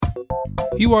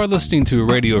You are listening to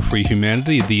Radio Free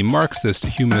Humanity, the Marxist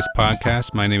Humanist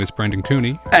podcast. My name is Brendan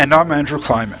Cooney. And I'm Andrew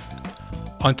Kleiman.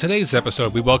 On today's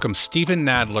episode, we welcome Steven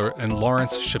Nadler and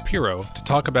Lawrence Shapiro to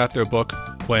talk about their book,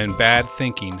 When Bad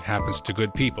Thinking Happens to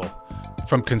Good People.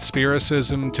 From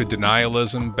conspiracism to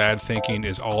denialism, bad thinking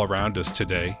is all around us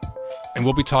today. And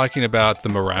we'll be talking about the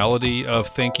morality of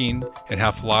thinking and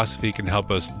how philosophy can help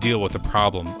us deal with the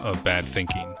problem of bad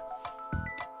thinking.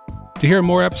 To hear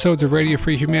more episodes of Radio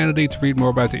Free Humanity, to read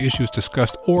more about the issues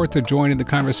discussed, or to join in the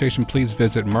conversation, please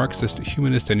visit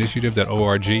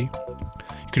MarxistHumanistInitiative.org. You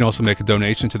can also make a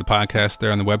donation to the podcast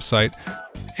there on the website.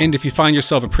 And if you find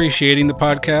yourself appreciating the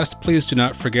podcast, please do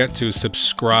not forget to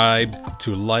subscribe,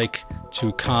 to like,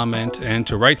 to comment, and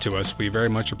to write to us. We very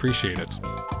much appreciate it.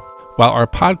 While our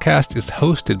podcast is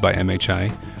hosted by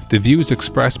MHI, the views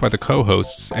expressed by the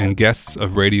co-hosts and guests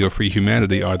of Radio Free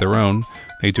Humanity are their own.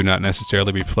 They do not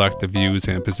necessarily reflect the views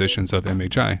and positions of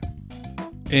MHI.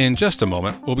 In just a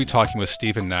moment, we'll be talking with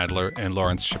Steven Nadler and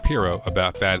Lawrence Shapiro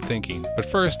about bad thinking. But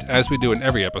first, as we do in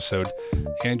every episode,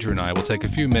 Andrew and I will take a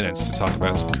few minutes to talk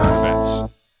about some current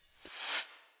events.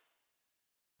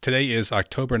 Today is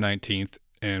October 19th,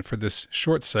 and for this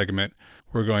short segment,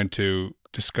 we're going to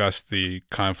discuss the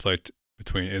conflict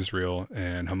between Israel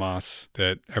and Hamas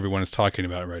that everyone is talking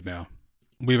about right now.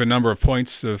 We have a number of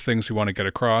points of things we want to get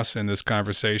across in this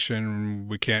conversation.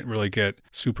 We can't really get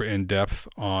super in-depth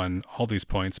on all these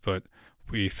points, but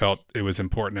we felt it was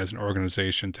important as an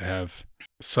organization to have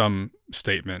some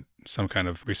statement, some kind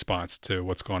of response to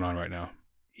what's going on right now.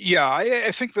 Yeah,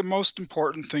 I think the most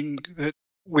important thing that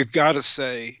we've got to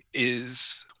say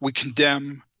is we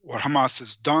condemn what Hamas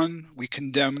has done. We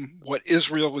condemn what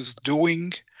Israel is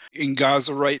doing in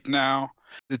Gaza right now,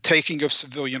 the taking of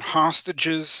civilian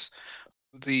hostages,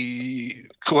 the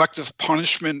collective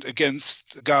punishment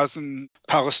against Gazan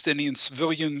Palestinian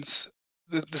civilians.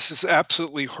 This is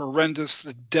absolutely horrendous.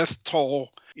 The death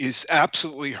toll is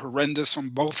absolutely horrendous on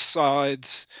both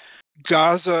sides.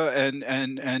 Gaza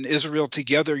and Israel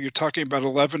together, you're talking about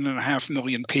 11.5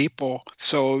 million people.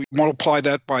 So multiply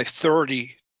that by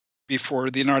 30 before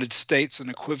the United States, an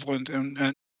equivalent.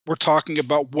 And we're talking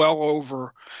about well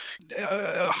over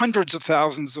hundreds of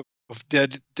thousands of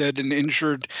dead and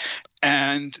injured.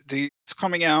 And it's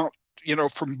coming out,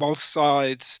 from both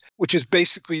sides, which is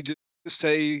basically to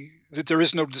say that there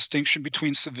is no distinction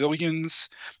between civilians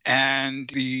and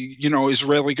the,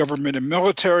 Israeli government and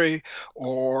military,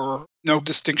 or no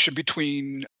distinction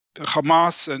between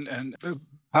Hamas and the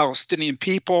Palestinian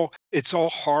people. It's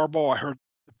all horrible. I heard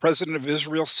the president of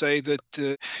Israel say that,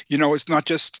 it's not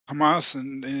just Hamas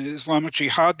and Islamic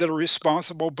Jihad that are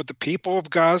responsible, but the people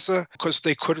of Gaza, because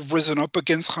they could have risen up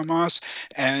against Hamas.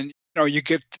 And you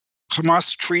get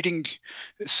Hamas treating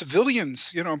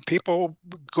civilians, people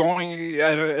going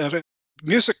at a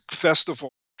music festival,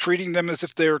 treating them as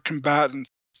if they're combatants.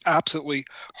 Absolutely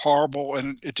horrible,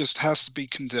 and it just has to be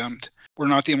condemned. We're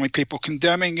not the only people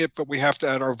condemning it, but we have to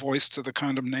add our voice to the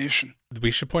condemnation.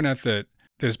 We should point out that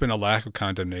there's been a lack of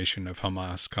condemnation of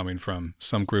Hamas coming from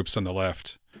some groups on the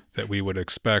left that we would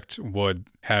expect would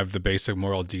have the basic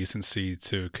moral decency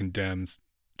to condemn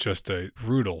just a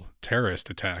brutal terrorist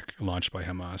attack launched by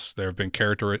Hamas. There have been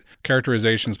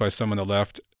characterizations by some on the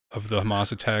left of the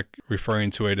Hamas attack referring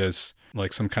to it as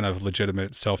like some kind of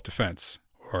legitimate self-defense,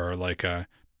 or like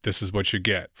this is what you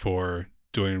get for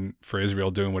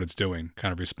Israel doing what it's doing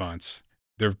kind of response.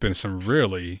 There have been some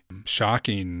really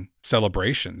shocking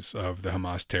celebrations of the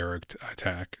Hamas terror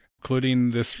attack,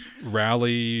 including this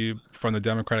rally from the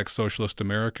Democratic Socialist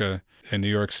America in New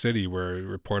York City, where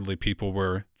reportedly people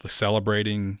were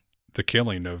celebrating the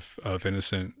killing of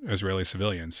innocent Israeli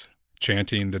civilians,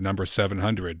 chanting the number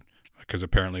 700, because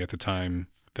apparently at the time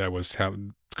that was how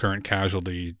current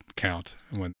casualty count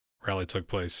when the rally took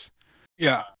place.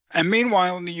 Yeah. And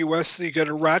meanwhile, in the U.S., you get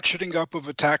a ratcheting up of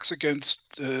attacks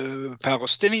against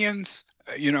Palestinians,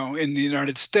 in the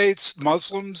United States,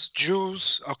 Muslims,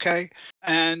 Jews, okay?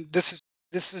 And this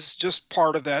is just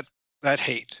part of that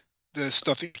hate, the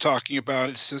stuff you're talking about.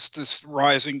 It's just this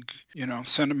rising,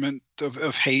 sentiment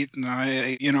of hate.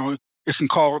 And it can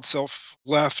call itself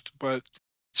left, but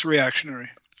it's reactionary.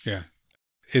 Yeah.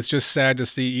 It's just sad to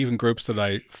see even groups that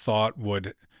I thought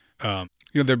would, there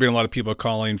have been a lot of people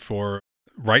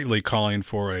rightly calling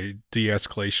for a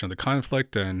de-escalation of the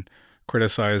conflict and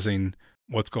criticizing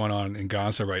what's going on in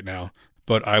Gaza right now.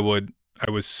 But I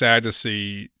was sad to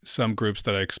see some groups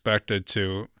that I expected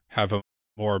to have a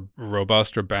more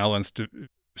robust or balanced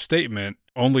statement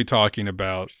only talking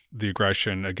about the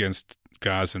aggression against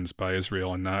Gazans by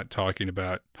Israel and not talking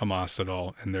about Hamas at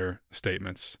all in their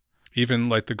statements. Even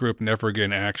like the group Never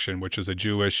Again Action, which is a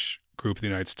Jewish group in the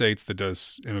United States that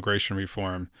does immigration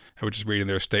reform. I was just reading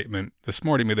their statement this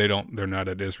morning. I mean, they're not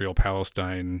an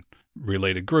Israel-Palestine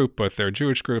related group, but they're a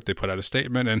Jewish group. They put out a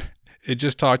statement, and it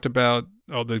just talked about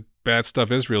all the bad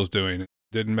stuff Israel's doing. It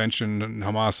didn't mention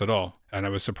Hamas at all, and I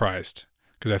was surprised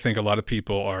because I think a lot of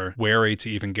people are wary to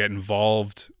even get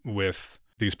involved with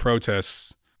these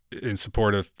protests in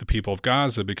support of the people of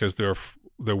Gaza because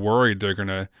they're worried they're going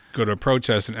to go to a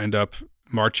protest and end up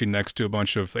marching next to a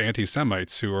bunch of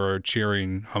anti-Semites who are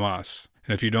cheering Hamas.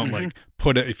 And if you don't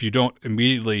if you don't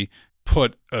immediately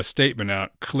put a statement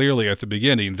out clearly at the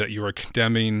beginning that you are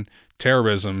condemning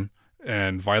terrorism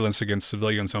and violence against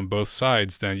civilians on both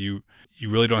sides, then you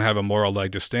really don't have a moral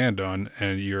leg to stand on,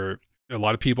 and a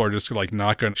lot of people are just like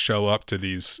not going to show up to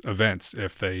these events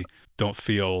if they don't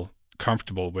feel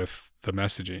comfortable with the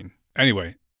messaging.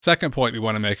 Anyway, second point we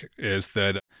want to make is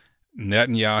that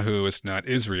Netanyahu is not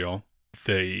Israel.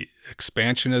 The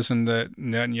expansionism that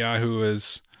Netanyahu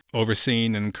is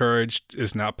overseen and encouraged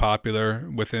is not popular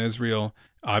within Israel.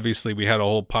 Obviously, we had a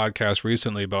whole podcast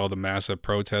recently about all the massive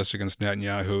protests against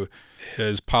Netanyahu.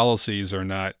 His policies are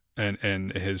not,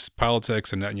 and his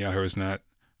politics and Netanyahu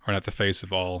are not the face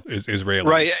of all Israelis.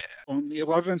 Right. On the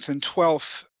 11th and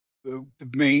 12th,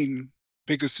 the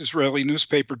biggest Israeli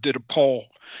newspaper did a poll,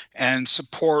 and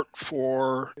support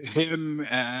for him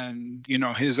and,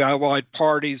 his allied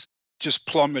parties just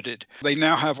plummeted. They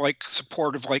now have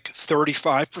support of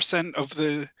 35% of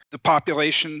the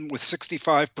population, with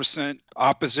 65%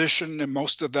 opposition, and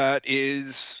most of that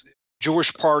is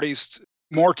Jewish parties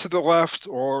more to the left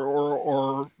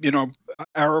or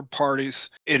Arab parties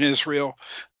in Israel.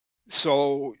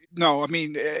 So no, I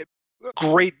mean, a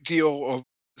great deal of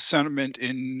sentiment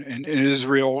in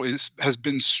Israel has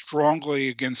been strongly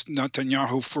against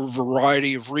Netanyahu for a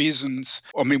variety of reasons.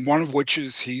 I mean, one of which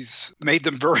is he's made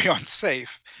them very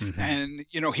unsafe. Mm-hmm. And,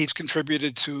 he's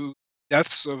contributed to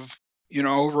deaths of,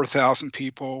 over 1,000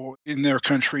 people in their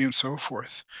country and so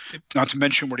forth. Not to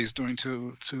mention what he's doing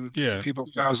to the people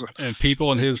of Gaza. And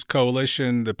people in his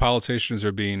coalition, the politicians,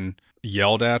 are being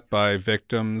yelled at by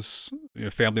victims,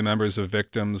 family members of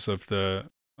victims of the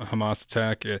Hamas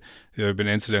attack. There have been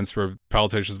incidents where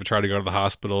politicians have tried to go to the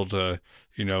hospital to,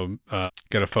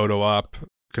 get a photo op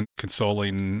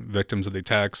consoling victims of the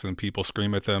attacks, and people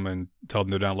scream at them and tell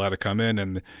them they're not allowed to come in.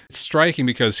 And it's striking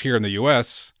because here in the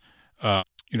U.S.,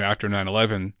 after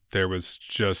 9/11, there was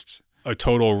just a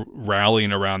total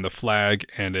rallying around the flag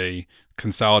and a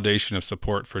consolidation of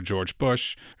support for George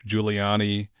Bush.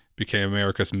 Giuliani became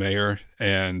America's mayor,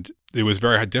 and it was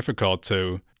very difficult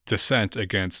to dissent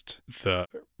against the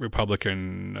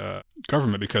Republican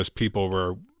government because people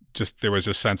were there was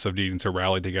a sense of needing to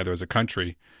rally together as a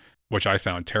country, which I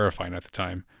found terrifying at the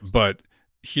time. But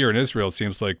here in Israel, it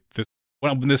seems like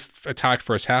when this attack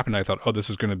first happened, I thought, oh, this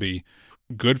is going to be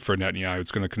good for Netanyahu.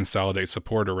 It's going to consolidate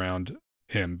support around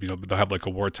him. They'll have a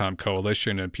wartime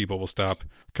coalition and people will stop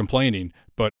complaining.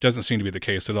 But it doesn't seem to be the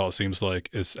case at all. It seems like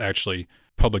it's actually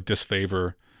public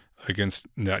disfavor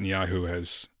against Netanyahu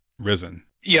has risen.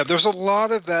 Yeah, there's a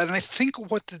lot of that. And I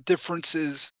think what the difference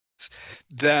is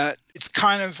that it's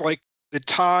kind of like the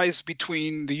ties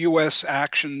between the U.S.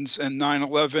 actions and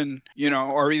 9/11,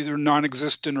 are either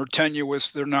non-existent or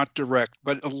tenuous. They're not direct.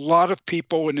 But a lot of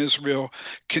people in Israel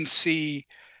can see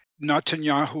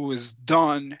Netanyahu is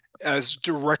done as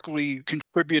directly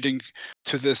contributing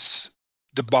to this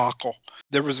debacle.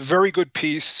 There was a very good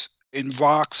piece in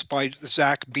Vox by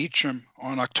Zach Beecham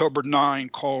on October 9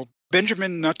 called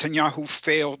Benjamin Netanyahu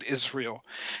Failed Israel.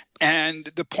 And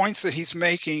the points that he's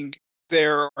making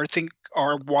there, I think,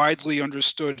 are widely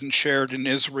understood and shared in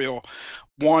Israel.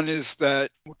 One is that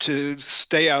to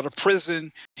stay out of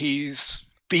prison, he's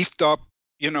beefed up,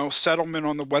 settlement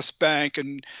on the West Bank.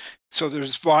 And so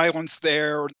there's violence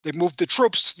there. They moved the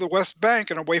troops to the West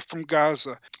Bank and away from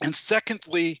Gaza. And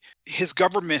secondly, his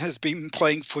government has been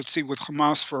playing footsie with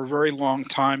Hamas for a very long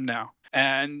time now.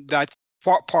 And that's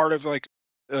part of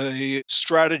a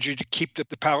strategy to keep the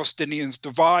Palestinians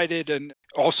divided and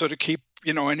also to keep,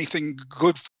 anything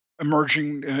good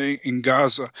emerging in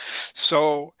Gaza.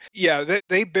 So, yeah,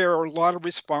 they bear a lot of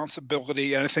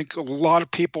responsibility. And I think a lot of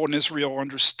people in Israel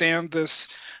understand this.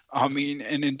 I mean,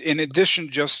 and in addition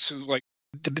just to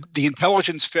the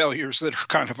intelligence failures that are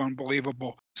kind of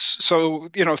unbelievable. So,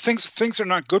 things are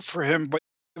not good for him. But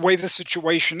the way the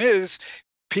situation is,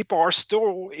 people are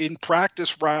still in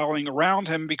practice rallying around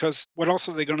him because what else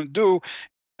are they going to do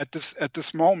at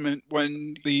this moment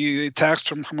when the attacks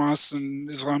from Hamas and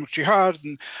Islamic Jihad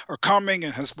are coming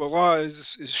and Hezbollah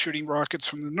is shooting rockets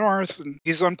from the north, and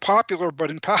he's unpopular but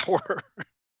in power.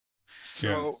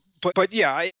 So, yeah. But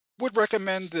yeah, I would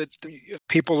recommend that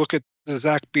people look at the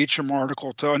Zach Beecham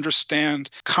article to understand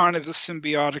kind of the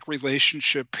symbiotic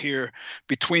relationship here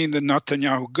between the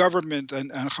Netanyahu government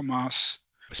and Hamas.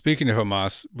 Speaking of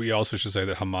Hamas, we also should say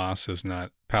that Hamas is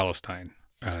not Palestine,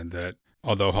 and that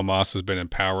although Hamas has been in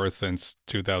power since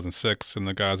 2006 in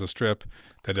the Gaza Strip,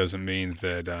 that doesn't mean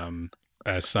that,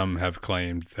 as some have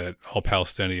claimed, that all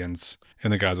Palestinians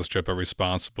in the Gaza Strip are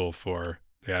responsible for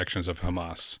the actions of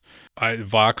Hamas.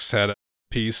 Vox had a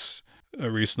piece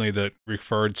recently that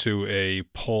referred to a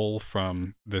poll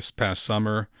from this past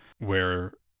summer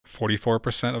where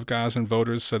 44% of Gazan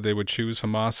voters said they would choose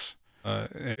Hamas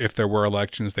if there were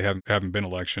elections. They haven't been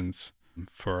elections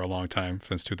for a long time,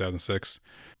 since 2006.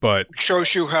 But it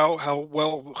shows you how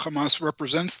well Hamas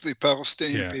represents the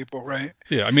Palestinian people, right?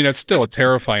 Yeah, I mean, that's still a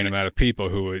terrifying amount of people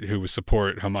who would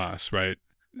support Hamas, right?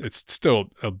 It's still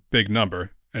a big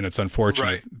number, and it's unfortunate,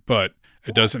 right. But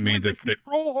it doesn't mean that they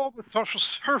control all the social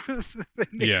services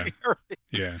in the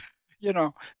area.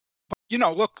 Yeah.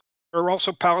 Look, there are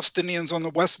also Palestinians on the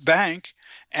West Bank,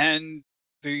 and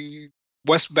the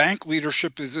West Bank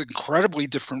leadership is incredibly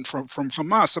different from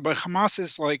Hamas. But Hamas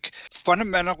is like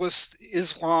fundamentalist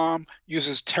Islam,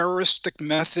 uses terroristic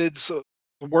methods, the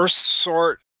worst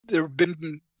sort. There have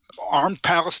been armed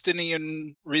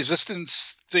Palestinian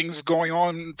resistance things going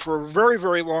on for a very,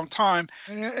 very long time.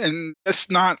 And it's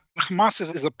not, Hamas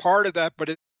is a part of that, but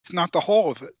it's not the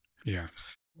whole of it. Yeah.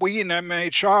 We in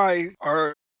MHI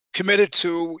are committed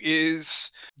to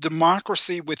is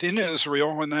democracy within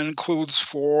Israel, and that includes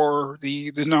for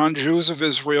the non-Jews of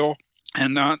Israel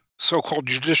and not so-called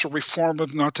judicial reform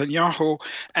of Netanyahu,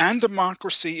 and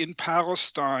democracy in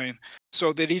Palestine,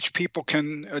 so that each people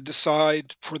can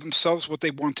decide for themselves what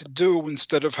they want to do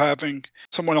instead of having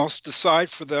someone else decide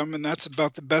for them. And that's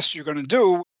about the best you're going to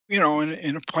do, in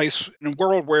a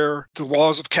world where the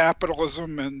laws of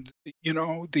capitalism and,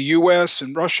 the U.S.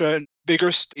 and Russia and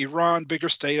Iran, bigger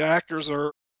state actors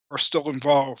are still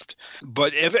involved.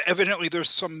 But evidently there's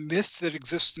some myth that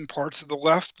exists in parts of the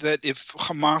left that if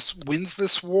Hamas wins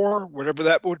this war, whatever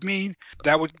that would mean,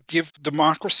 that would give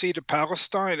democracy to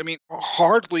Palestine. I mean,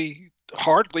 hardly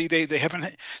they've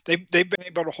been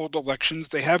able to hold elections.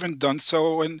 They haven't done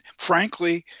so. And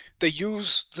frankly, they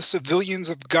use the civilians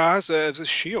of Gaza as a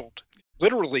shield.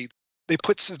 Literally, they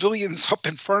put civilians up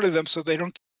in front of them so they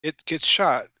don't get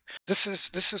shot. This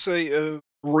is a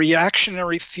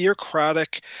reactionary,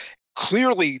 theocratic,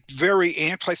 clearly very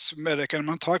anti-Semitic, and I'm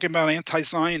not talking about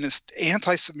anti-Zionist,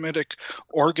 anti-Semitic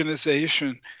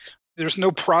organization. There's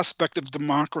no prospect of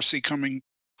democracy coming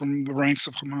from the ranks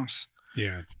of Hamas.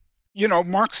 Yeah.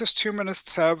 Marxist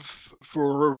humanists have,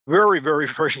 for a very, very,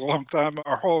 very long time,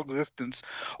 our whole existence,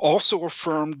 also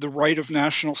affirmed the right of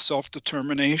national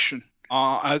self-determination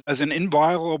as an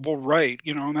inviolable right,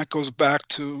 and that goes back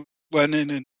to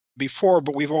Lenin and before,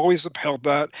 but we've always upheld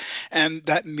that. And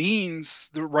that means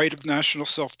the right of national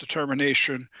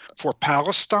self-determination for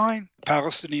Palestine,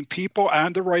 Palestinian people,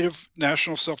 and the right of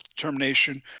national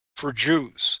self-determination for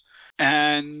Jews.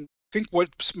 And I think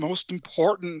what's most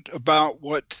important about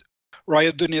what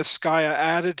Raya Dunyaskaya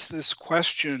added to this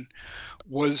question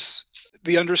was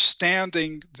the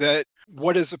understanding that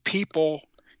what is a people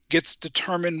gets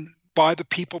determined by the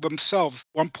people themselves.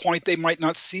 At one point, they might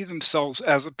not see themselves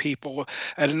as a people.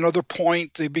 At another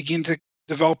point, they begin to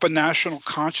develop a national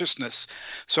consciousness.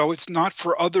 So it's not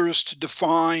for others to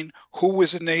define who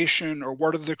is a nation or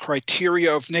what are the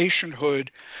criteria of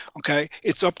nationhood. Okay,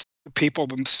 it's up to the people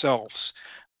themselves.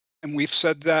 And we've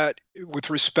said that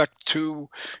with respect to,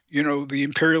 the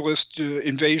imperialist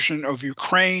invasion of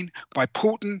Ukraine by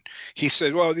Putin. He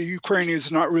said, well, the Ukrainians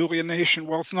are not really a nation.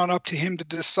 Well, it's not up to him to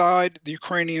decide. The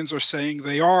Ukrainians are saying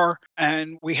they are.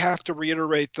 And we have to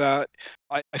reiterate that,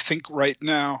 I think, right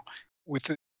now with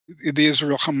the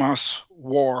Israel-Hamas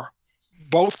war.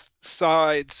 Both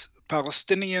sides,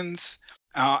 Palestinians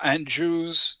and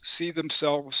Jews, see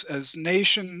themselves as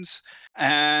nations,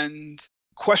 and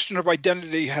question of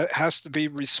identity has to be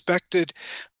respected,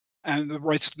 and the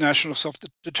rights of national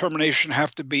self-determination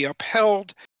have to be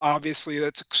upheld. Obviously,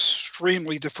 that's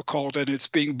extremely difficult, and it's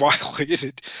being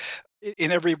violated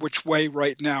in every which way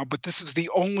right now. But this is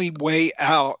the only way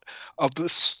out of the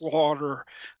slaughter,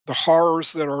 the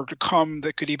horrors that are to come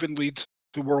that could even lead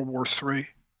to World War III.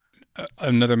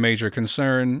 Another major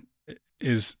concern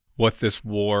is what this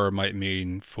war might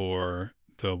mean for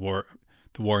the war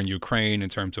in Ukraine in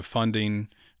terms of funding, in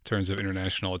terms of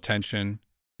international attention.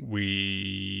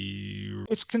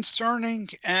 It's concerning,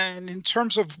 and in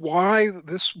terms of why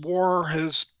this war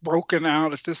has broken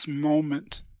out at this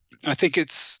moment, I think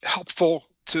it's helpful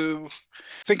to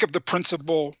think of the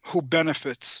principle who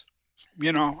benefits.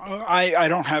 I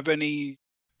don't have any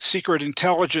secret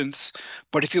intelligence.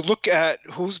 But if you look at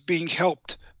who's being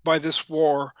helped by this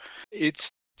war,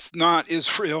 it's not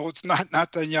Israel, it's not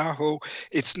Netanyahu,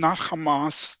 it's not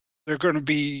Hamas. They're going to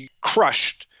be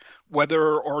crushed,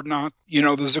 whether or not,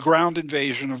 there's a ground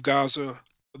invasion of Gaza.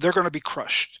 They're going to be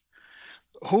crushed.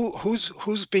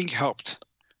 Who's being helped?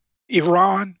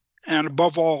 Iran, and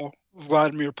above all,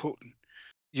 Vladimir Putin.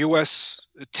 U.S.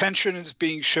 attention is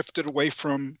being shifted away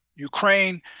from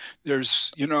Ukraine.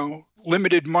 There's,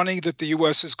 limited money that the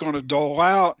U.S. is going to dole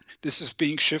out. This is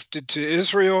being shifted to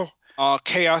Israel.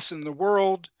 Chaos in the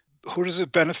world. Who does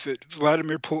it benefit?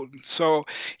 Vladimir Putin. So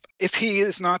if he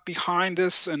is not behind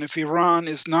this, and if Iran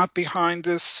is not behind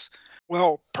this,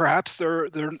 well, perhaps they're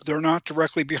not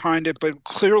directly behind it, but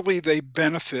clearly they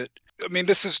benefit. I mean,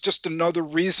 this is just another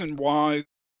reason why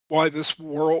this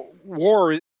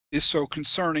war is so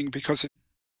concerning, because it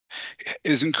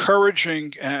is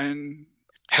encouraging and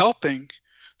helping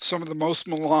some of the most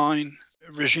malign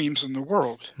regimes in the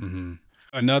world. Mm-hmm.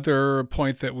 Another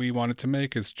point that we wanted to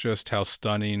make is just how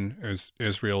stunning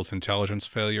Israel's intelligence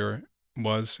failure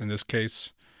was in this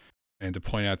case, and to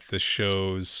point out that this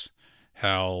shows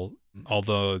how,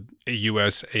 although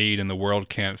U.S. aid in the world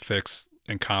can't fix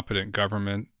incompetent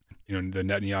government, the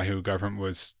Netanyahu government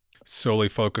was solely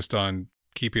focused on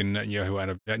keeping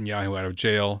Netanyahu out of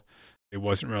jail. It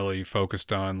wasn't really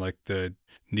focused on the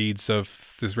needs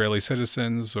of the Israeli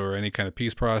citizens or any kind of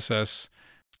peace process,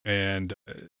 and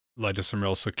led to some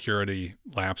real security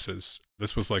lapses.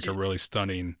 This was a really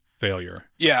stunning failure.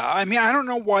 Yeah, I mean, I don't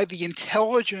know why the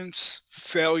intelligence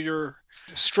failure,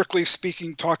 strictly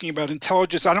speaking, talking about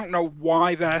intelligence, I don't know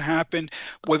why that happened,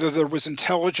 whether there was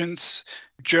intelligence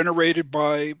generated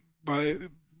by the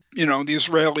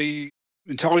Israeli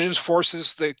intelligence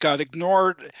forces that got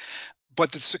ignored,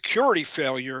 but the security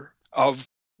failure of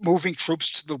moving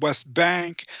troops to the West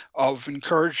Bank, of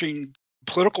encouraging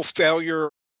political failure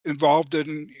involved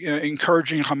in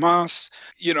encouraging Hamas,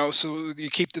 so you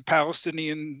keep the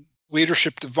Palestinian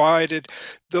leadership divided.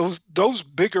 Those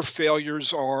bigger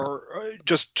failures are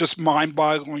just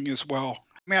mind-boggling as well.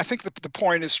 I mean, I think the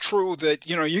point is true that,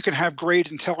 you can have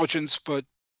great intelligence, but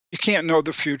you can't know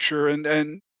the future.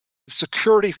 And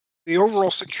security, the overall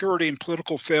security and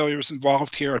political failures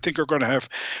involved here, I think are going to have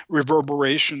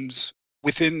reverberations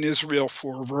within Israel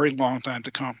for a very long time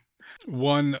to come.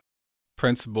 One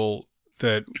principle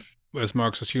that, as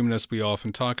Marxist humanists, we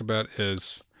often talk about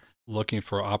is looking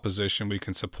for opposition we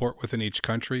can support within each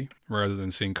country, rather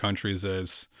than seeing countries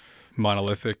as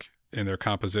monolithic in their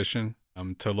composition,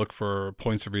 to look for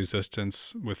points of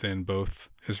resistance within both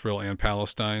Israel and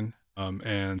Palestine.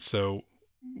 And so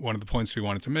one of the points we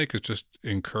wanted to make is just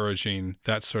encouraging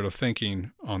that sort of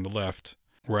thinking on the left,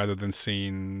 rather than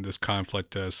seeing this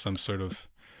conflict as some sort of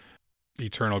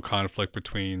eternal conflict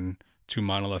between two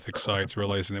monolithic sides,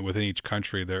 realizing that within each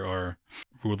country there are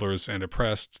rulers and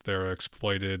oppressed, there are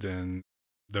exploited and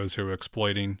those who are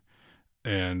exploiting,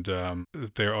 and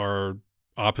there are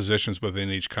oppositions within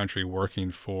each country working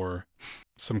for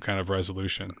some kind of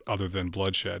resolution other than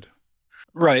bloodshed.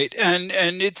 Right, and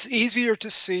it's easier to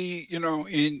see,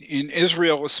 in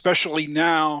Israel, especially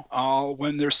now,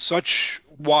 when there's such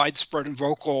widespread and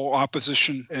vocal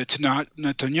opposition to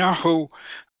Netanyahu.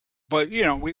 But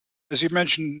as you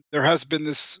mentioned, there has been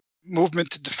this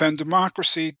movement to defend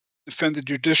democracy, defend the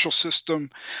judicial system,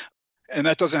 and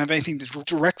that doesn't have anything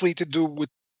directly to do with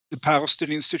the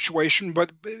Palestinian situation,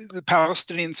 but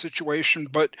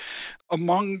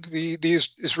among the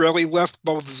Israeli left,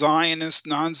 both Zionist,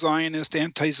 non-Zionist,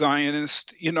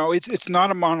 anti-Zionist, it's not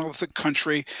a monolithic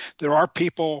country. There are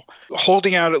people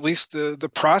holding out at least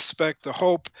the prospect, the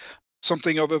hope,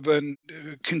 something other than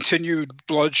continued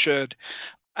bloodshed.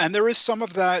 And there is some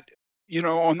of that,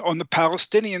 on the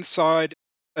Palestinian side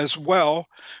as well,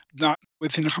 not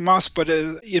within Hamas, but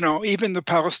even the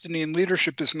Palestinian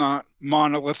leadership is not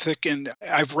monolithic. And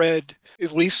I've read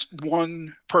at least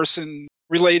one person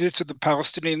related to the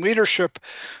Palestinian leadership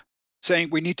saying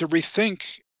we need to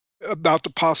rethink about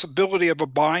the possibility of a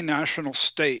binational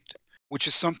state, which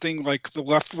is something like the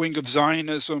left wing of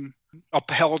Zionism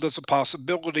upheld as a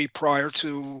possibility prior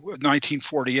to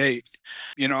 1948,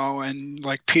 and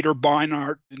like Peter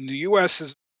Beinart in the U.S.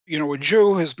 is, a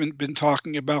Jew, has been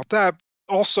talking about that.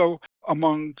 Also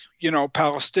among,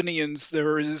 Palestinians,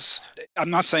 there is, I'm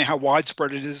not saying how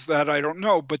widespread it is, that I don't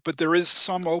know, but there is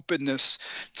some openness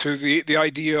to the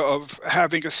idea of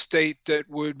having a state that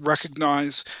would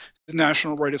recognize the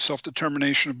national right of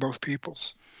self-determination of both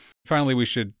peoples. Finally, we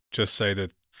should just say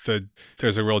that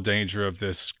there's a real danger of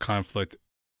this conflict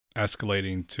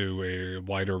escalating to a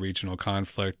wider regional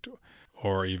conflict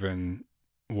or even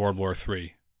World War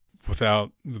III.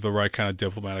 Without the right kind of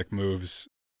diplomatic moves,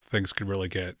 things could really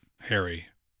get hairy.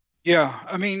 Yeah,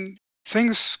 I mean,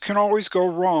 things can always go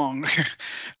wrong.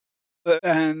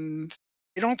 And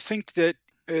I don't think that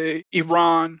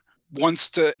Iran wants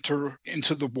to enter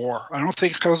into the war. I don't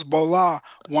think Hezbollah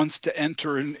wants to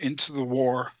enter into the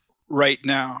war right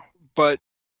now. But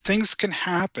things can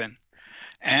happen.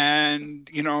 And,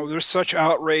 there's such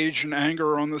outrage and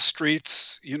anger on the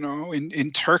streets,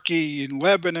 in Turkey, in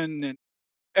Lebanon, and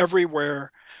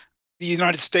everywhere. The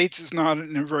United States is not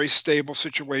in a very stable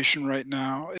situation right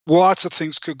now. Lots of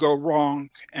things could go wrong.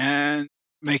 And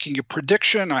making a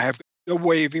prediction, I have no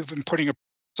way of even putting a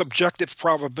subjective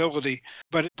probability,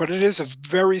 but it is a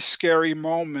very scary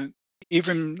moment,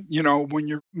 even, when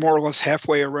you're more or less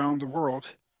halfway around the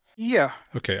world. Yeah.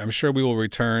 Okay, I'm sure we will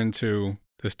return to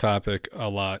this topic a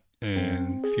lot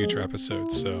in future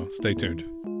episodes, so stay tuned.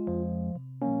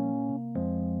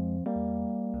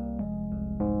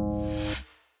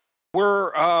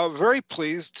 We're very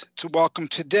pleased to welcome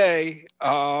today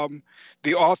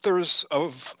the authors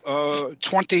of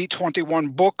 2021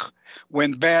 book,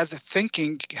 When Bad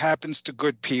Thinking Happens to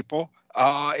Good People.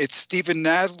 It's Steven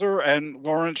Nadler and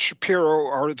Lawrence Shapiro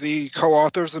are the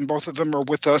co-authors, and both of them are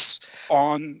with us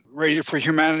on Radio for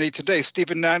Humanity today.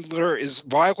 Steven Nadler is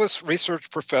Vilas Research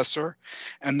Professor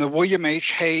and the William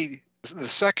H. Hay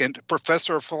II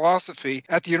Professor of Philosophy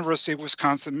at the University of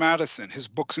Wisconsin-Madison. His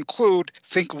books include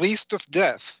Think Least of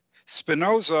Death,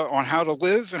 Spinoza on How to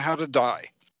Live and How to Die.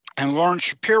 And Lawrence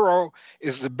Shapiro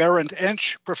is the Berend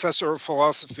Ensch Professor of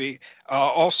Philosophy,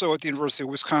 also at the University of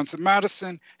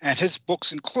Wisconsin-Madison. And his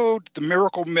books include The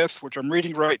Miracle Myth, which I'm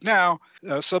reading right now.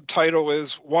 The subtitle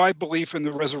is Why Belief in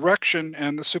the Resurrection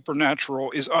and the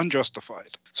Supernatural is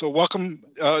Unjustified. So welcome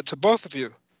to both of you.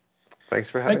 Thanks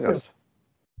for having us.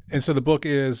 And so the book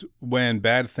is When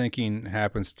Bad Thinking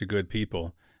Happens to Good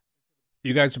People.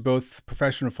 You guys are both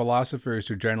professional philosophers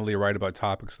who generally write about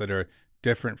topics that are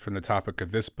different from the topic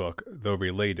of this book, though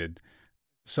related.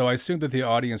 So I assume that the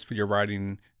audience for your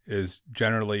writing is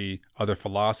generally other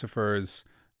philosophers,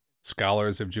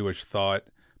 scholars of Jewish thought,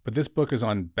 but this book is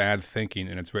on bad thinking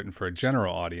and it's written for a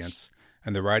general audience,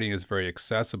 and the writing is very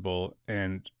accessible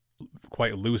and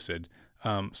quite lucid.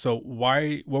 So what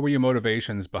were your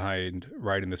motivations behind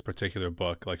writing this particular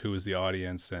book? Like, who was the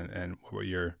audience, and what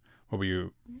were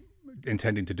you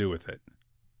intending to do with it?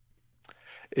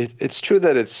 It's true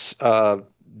that it's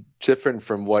different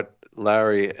from what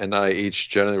Larry and I each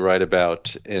generally write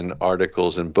about in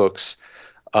articles and books.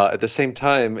 At the same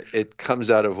time, it comes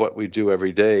out of what we do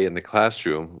every day in the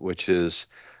classroom, which is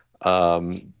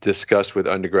discuss with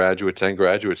undergraduates and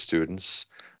graduate students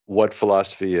what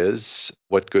philosophy is,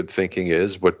 what good thinking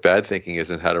is, what bad thinking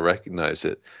is, and how to recognize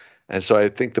it. And so I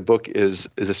think the book is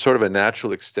a sort of a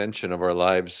natural extension of our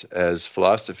lives as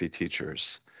philosophy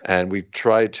teachers. And we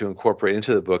tried to incorporate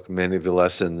into the book many of the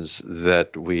lessons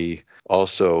that we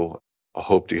also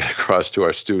hope to get across to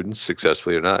our students,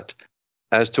 successfully or not.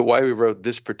 As to why we wrote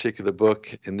this particular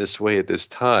book in this way at this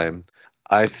time,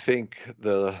 I think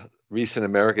the recent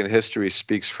American history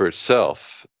speaks for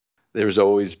itself. There's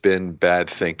always been bad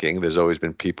thinking. There's always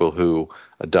been people who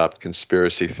adopt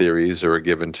conspiracy theories or are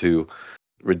given to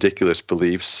ridiculous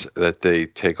beliefs that they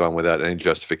take on without any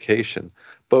justification.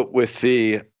 But with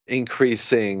the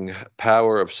increasing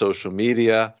power of social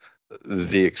media,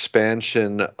 the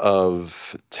expansion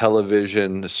of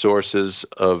television sources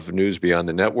of news beyond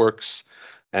the networks,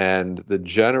 and the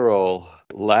general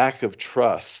lack of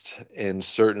trust in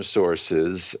certain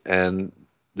sources, and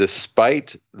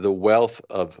despite the wealth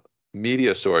of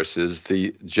media sources,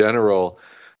 the general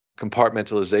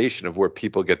compartmentalization of where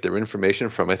people get their information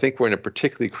from, I think we're in a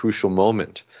particularly crucial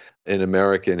moment in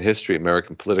American history,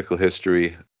 American political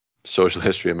history, social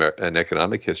history, and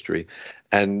economic history.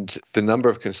 And the number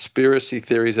of conspiracy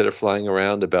theories that are flying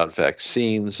around about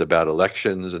vaccines, about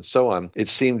elections, and so on, it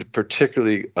seemed a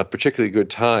particularly good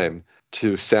time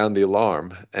to sound the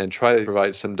alarm and try to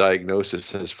provide some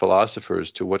diagnosis as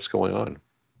philosophers to what's going on.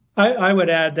 I would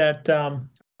add that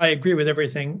I agree with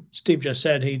everything Steve just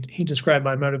said. He described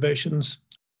my motivations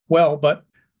well, but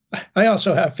I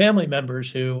also have family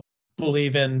members who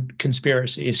believe in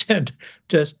conspiracies. And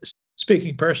just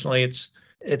speaking personally,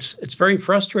 it's very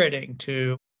frustrating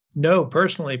to know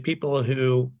personally people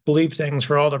who believe things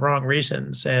for all the wrong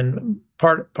reasons. And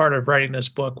part of writing this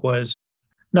book was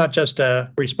not just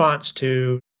a response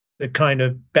to the kind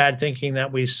of bad thinking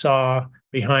that we saw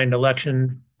behind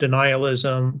election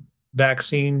denialism,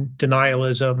 vaccine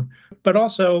denialism, but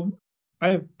also I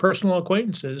have personal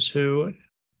acquaintances who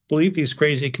believe these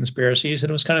crazy conspiracies, and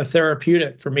it was kind of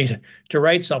therapeutic for me to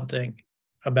write something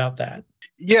about that.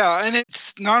 Yeah, and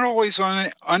it's not always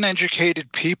on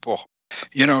uneducated people.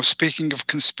 Speaking of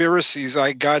conspiracies,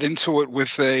 I got into it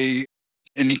with an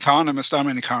economist. I'm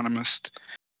an economist.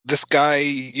 This guy,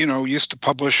 used to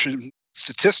publish in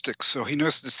statistics, so he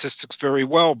knows statistics very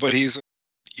well, but he's,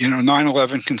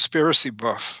 9/11 conspiracy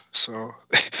buff. So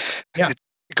yeah,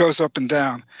 it goes up and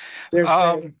down. There's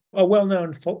a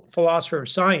well-known philosopher of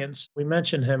science, we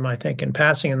mentioned him, I think, in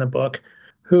passing in the book,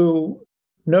 who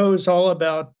knows all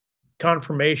about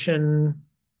confirmation,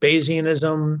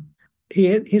 Bayesianism.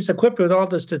 He's equipped with all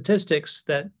the statistics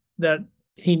that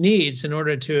he needs in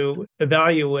order to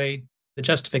evaluate the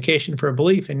justification for a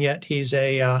belief, and yet he's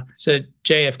a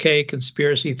JFK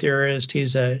conspiracy theorist.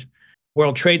 He's a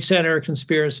World Trade Center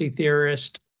conspiracy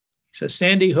theorist. He's a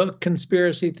Sandy Hook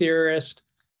conspiracy theorist.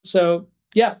 So,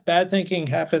 yeah, bad thinking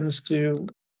happens to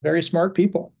very smart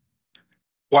people.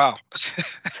 Wow.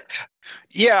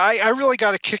 Yeah, I really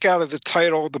got a kick out of the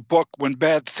title of the book, When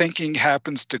Bad Thinking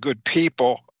Happens to Good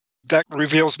People. That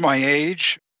reveals my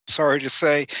age. Sorry to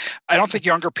say. I don't think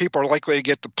younger people are likely to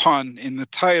get the pun in the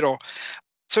title.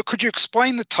 So could you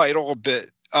explain the title a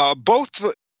bit? Both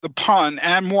the pun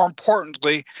and, more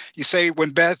importantly, you say when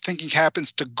bad thinking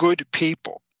happens to good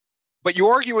people. But you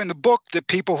argue in the book that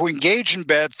people who engage in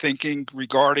bad thinking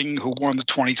regarding who won the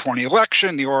 2020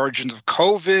 election, the origins of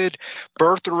COVID,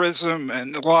 birtherism,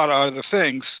 and a lot of other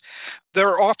things,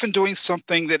 they're often doing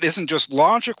something that isn't just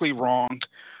logically wrong,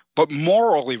 but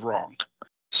morally wrong.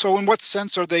 So in what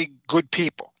sense are they good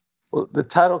people? Well, the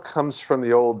title comes from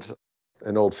an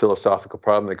old philosophical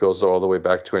problem that goes all the way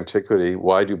back to antiquity.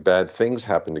 Why do bad things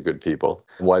happen to good people?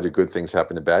 Why do good things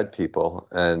happen to bad people?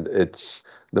 And it's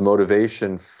the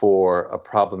motivation for a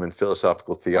problem in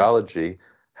philosophical theology.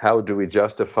 How do we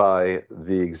justify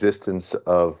the existence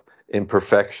of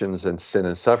imperfections and sin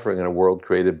and suffering in a world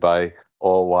created by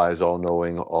all-wise,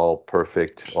 all-knowing,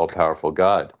 all-perfect, all-powerful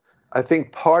God? I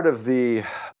think part of the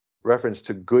reference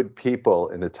to good people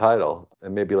in the title,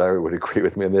 and maybe Larry would agree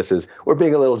with me on this, is we're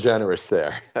being a little generous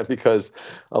there because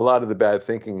a lot of the bad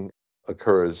thinking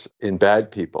occurs in bad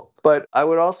people. But I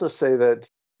would also say that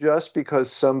just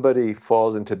because somebody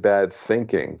falls into bad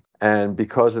thinking and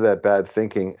because of that bad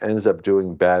thinking ends up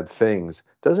doing bad things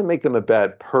doesn't make them a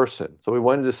bad person. So we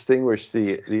want to distinguish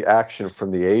the action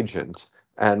from the agent.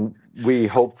 And we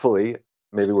hopefully,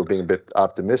 maybe we're being a bit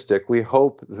optimistic, we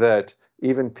hope that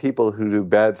even people who do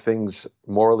bad things,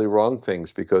 morally wrong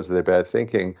things because of their bad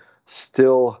thinking,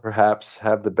 still perhaps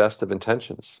have the best of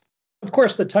intentions. Of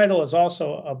course, the title is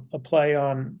also a play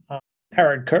on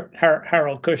Harold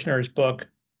Kushner's book,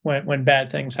 When Bad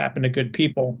Things Happen to Good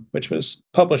People, which was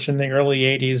published in the early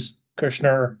 80s.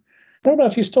 Kushner, I don't know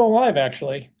if he's still alive,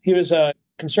 actually. He was a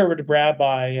conservative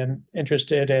rabbi and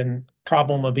interested in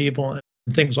problem of evil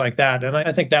and things like that. And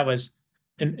I think that was,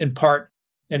 in part,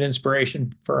 an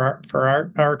inspiration for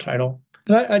our title.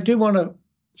 And I do want to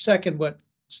second what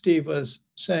Steve was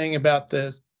saying about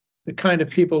the kind of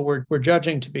people we're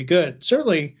judging to be good.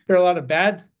 Certainly, there are a lot of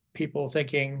bad people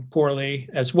thinking poorly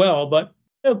as well, but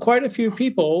quite a few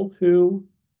people who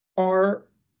are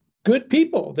good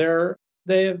people.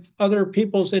 They have other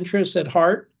people's interests at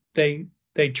heart. They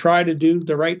try to do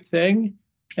the right thing,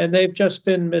 and they've just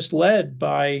been misled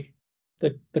by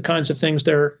the kinds of things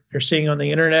they're seeing on the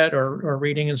internet or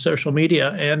reading in social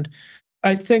media. And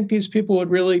I think these people would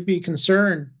really be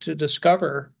concerned to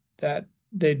discover that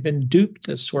they'd been duped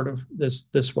this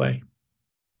way.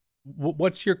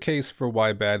 What's your case for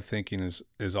why bad thinking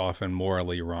is often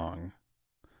morally wrong?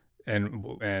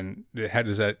 And how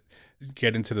does that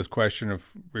get into this question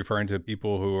of referring to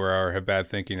people who have bad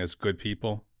thinking as good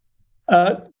people?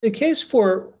 The case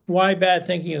for why bad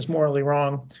thinking is morally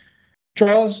wrong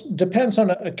depends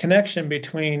on a connection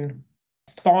between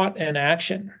thought and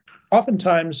action.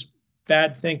 Oftentimes,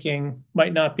 bad thinking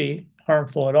might not be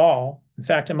harmful at all. In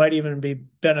fact, it might even be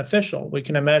beneficial. We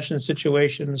can imagine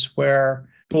situations where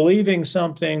believing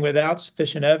something without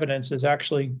sufficient evidence is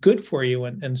actually good for you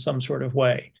in some sort of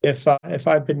way. If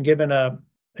I've been given a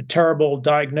terrible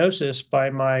diagnosis by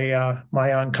my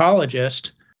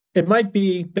oncologist, it might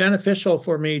be beneficial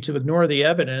for me to ignore the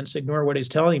evidence, ignore what he's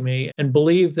telling me, and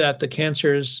believe that the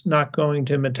cancer is not going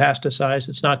to metastasize.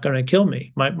 It's not going to kill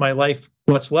me. My life,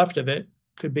 what's left of it,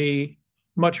 could be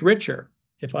much richer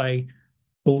if I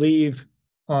believe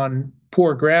on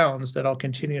poor grounds that I'll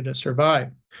continue to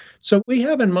survive. So we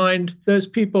have in mind those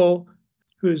people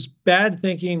whose bad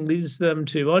thinking leads them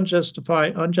to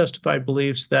unjustified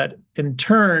beliefs that in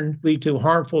turn lead to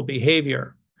harmful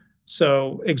behavior.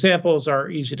 So examples are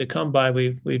easy to come by.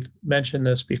 We've mentioned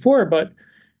this before, but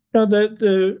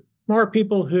the more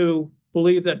people who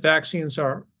believe that vaccines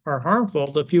are are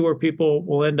harmful, the fewer people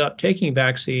will end up taking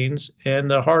vaccines, and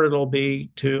the harder it'll be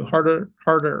to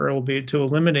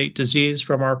eliminate disease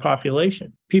from our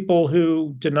population. People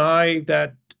who deny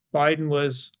that Biden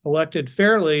was elected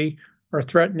fairly are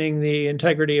threatening the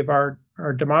integrity of our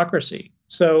democracy.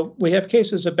 So we have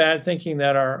cases of bad thinking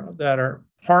that are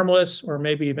harmless or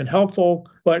maybe even helpful,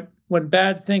 but when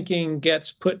bad thinking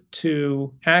gets put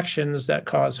to actions that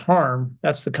cause harm,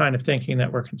 that's the kind of thinking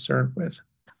that we're concerned with.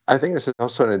 I think this is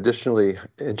also an additionally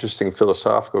interesting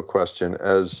philosophical question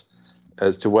as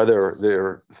to whether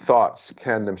their thoughts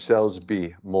can themselves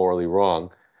be morally wrong.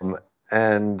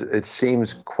 And it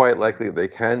seems quite likely they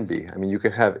can be. I mean, you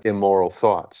can have immoral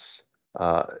thoughts,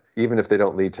 even if they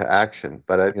don't lead to action.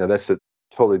 But that's a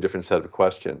totally different set of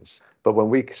questions. But when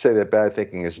we say that bad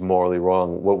thinking is morally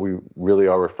wrong, what we really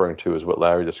are referring to is what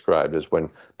Larry described as when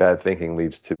bad thinking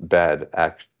leads to bad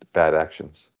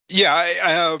actions.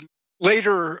 Yeah,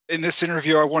 later in this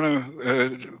interview, I want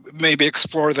to maybe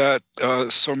explore that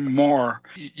some more,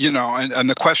 and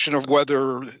the question of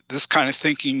whether this kind of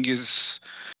thinking is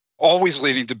always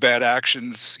leading to bad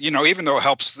actions, even though it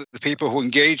helps the people who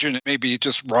engage in it, maybe it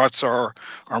just rots our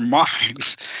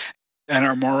minds and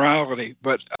our morality.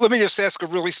 But let me just ask a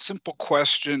really simple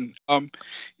question.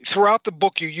 Throughout the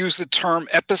book, you use the term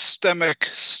epistemic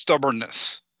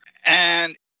stubbornness.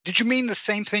 And did you mean the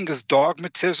same thing as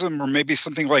dogmatism, or maybe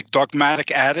something like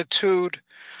dogmatic attitude?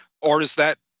 Or is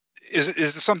there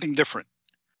something different?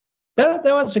 That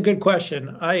was a good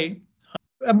question.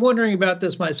 I'm wondering about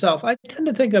this myself. I tend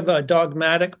to think of a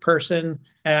dogmatic person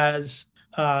as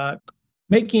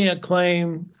making a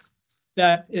claim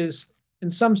that is, in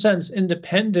some sense,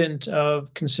 independent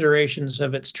of considerations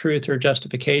of its truth or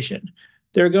justification.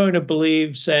 They're going to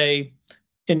believe, say,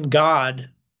 in God,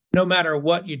 no matter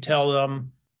what you tell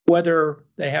them, whether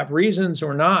they have reasons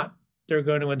or not, they're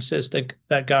going to insist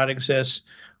that God exists.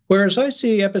 Whereas I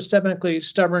see epistemically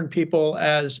stubborn people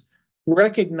as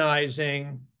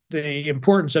recognizing the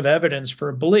importance of evidence for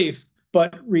a belief,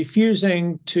 but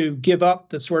refusing to give up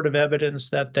the sort of evidence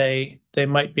that they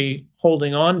might be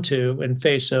holding on to in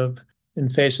face of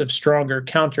stronger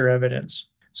counter evidence.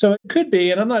 So it could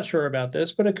be, and I'm not sure about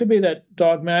this, but it could be that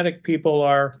dogmatic people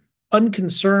are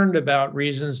unconcerned about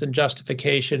reasons and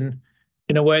justification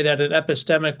in a way that an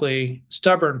epistemically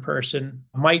stubborn person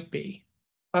might be.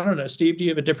 I don't know, Steve, do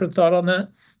you have a different thought on that?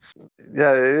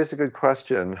 Yeah, it is a good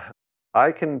question.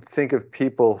 I can think of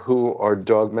people who are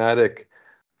dogmatic.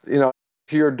 If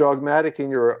you're dogmatic in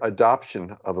your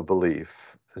adoption of a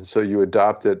belief, and so you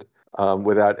adopt it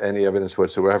without any evidence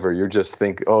whatsoever, you just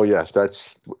think, oh yes,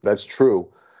 that's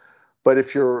true. But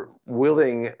if you're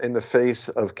willing, in the face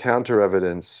of counter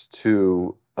evidence,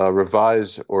 to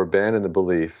revise or abandon the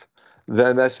belief,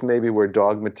 then that's maybe where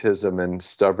dogmatism and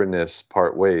stubbornness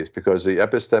part ways, because the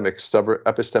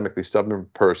epistemically stubborn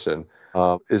person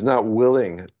is not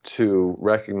willing to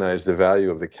recognize the value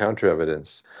of the counter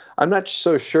evidence. I'm not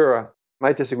so sure. I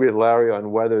might disagree with Larry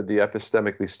on whether the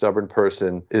epistemically stubborn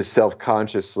person is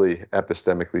self-consciously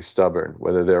epistemically stubborn,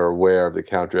 whether they're aware of the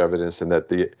counter evidence and that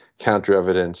the counter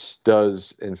evidence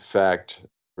does, in fact,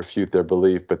 refute their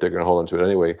belief, but they're going to hold on to it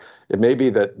anyway. It may be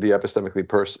that the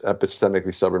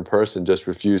epistemically stubborn person just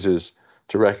refuses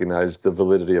to recognize the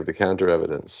validity of the counter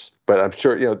evidence. But I'm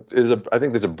sure, I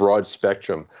think there's a broad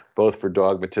spectrum, both for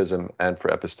dogmatism and for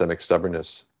epistemic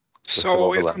stubbornness.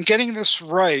 So if I'm getting this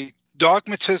right,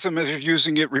 dogmatism, as you're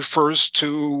using it, refers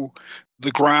to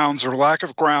the grounds or lack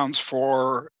of grounds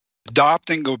for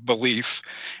adopting a belief,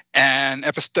 and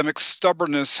epistemic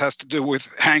stubbornness has to do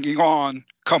with hanging on,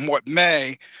 come what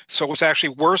may. So it's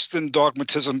actually worse than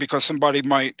dogmatism, because somebody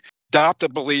might adopt a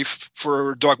belief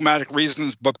for dogmatic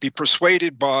reasons but be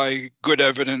persuaded by good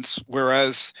evidence,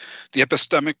 whereas the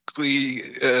epistemically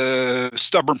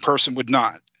stubborn person would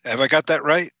not. Have I got that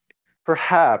right?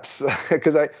 Perhaps,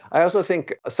 because I also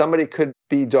think somebody could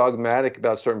be dogmatic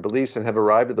about certain beliefs and have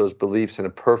arrived at those beliefs in a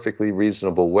perfectly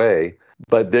reasonable way,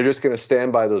 but they're just going to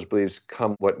stand by those beliefs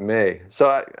come what may.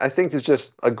 So I think there's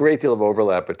just a great deal of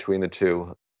overlap between the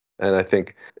two. And I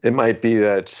think it might be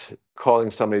that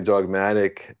calling somebody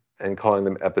dogmatic and calling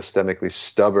them epistemically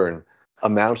stubborn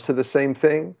amounts to the same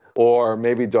thing, or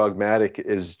maybe dogmatic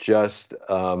is just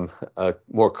a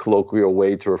more colloquial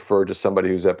way to refer to somebody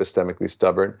who's epistemically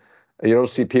stubborn. You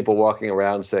don't see people walking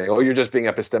around saying, "Oh, you're just being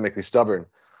epistemically stubborn,"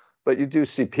 but you do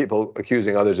see people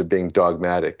accusing others of being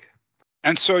dogmatic.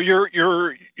 And so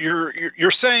you're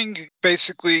saying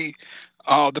basically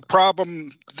the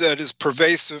problem that is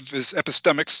pervasive is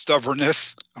epistemic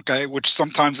stubbornness, okay, which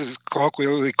sometimes is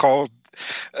colloquially called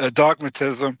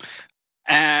dogmatism,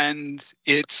 and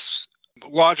it's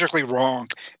logically wrong.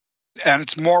 And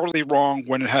it's morally wrong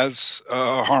when it has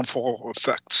harmful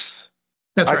effects.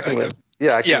 That's I right. can live.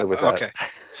 Yeah, I can live with that.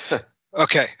 Okay.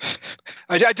 Okay.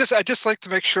 I just like to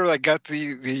make sure I got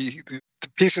the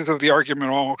pieces of the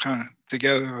argument all kind of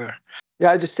together there.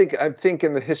 Yeah, I think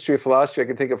in the history of philosophy, I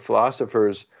can think of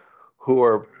philosophers who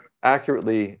are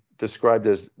accurately described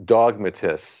as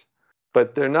dogmatists,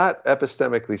 but they're not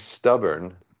epistemically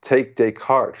stubborn. Take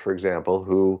Descartes, for example,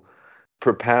 who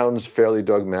propounds fairly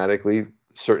dogmatically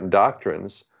certain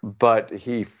doctrines, but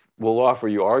he will offer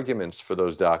you arguments for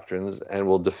those doctrines and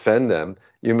will defend them.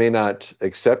 You may not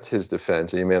accept his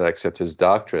defense, and you may not accept his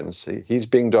doctrines. He's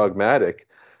being dogmatic.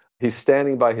 He's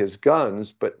standing by his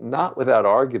guns, but not without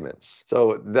arguments.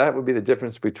 So that would be the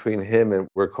difference between him and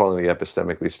we're calling the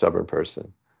epistemically stubborn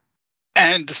person.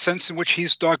 And the sense in which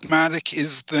he's dogmatic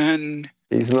is then...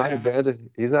 He's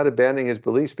not abandoning his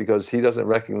beliefs because he doesn't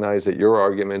recognize that your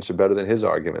arguments are better than his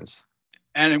arguments.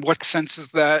 And in what sense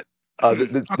is that?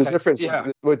 The difference,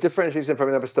 what differentiates him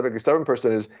from an epistemically stubborn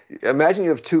person is, imagine you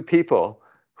have two people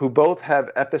who both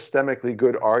have epistemically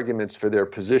good arguments for their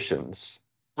positions.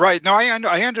 Right. No,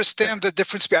 I understand the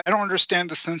difference. I don't understand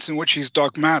the sense in which he's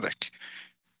dogmatic.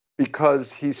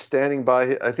 Because he's standing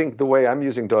by, I think the way I'm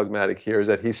using dogmatic here is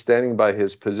that he's standing by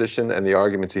his position and the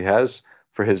arguments he has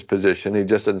for his position. He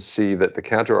just doesn't see that the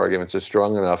counter arguments are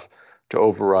strong enough to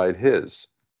override his.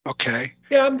 Okay.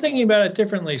 Yeah, I'm thinking about it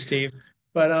differently, Steve.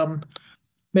 But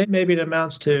maybe it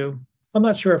amounts to, I'm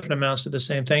not sure if it amounts to the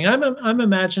same thing. I'm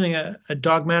imagining a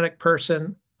dogmatic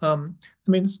person. I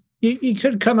mean, you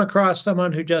could come across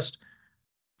someone who just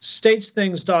states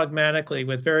things dogmatically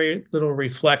with very little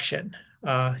reflection.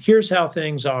 Here's how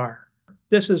things are.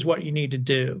 This is what you need to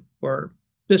do, or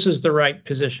this is the right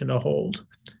position to hold,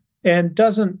 and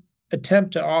doesn't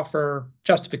attempt to offer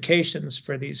justifications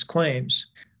for these claims.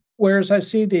 Whereas I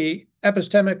see the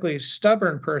epistemically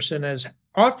stubborn person as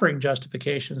offering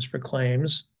justifications for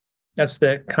claims. That's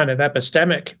the kind of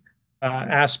epistemic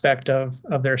aspect of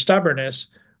their stubbornness,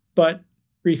 but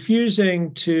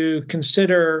refusing to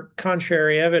consider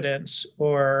contrary evidence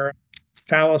or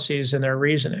fallacies in their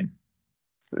reasoning.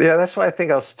 Yeah, that's why I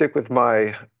think I'll stick with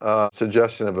my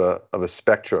suggestion of a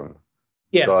spectrum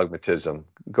dogmatism,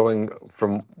 going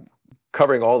from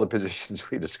covering all the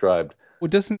positions we described. Well,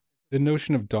 doesn't the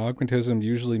notion of dogmatism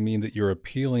usually mean that you're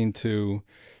appealing to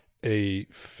a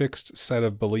fixed set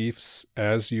of beliefs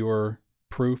as your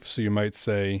proof? So you might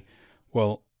say,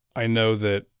 well, I know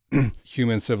that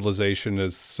human civilization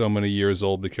is so many years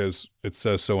old because it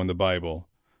says so in the Bible.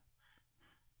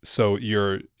 So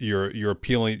your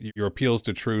appeals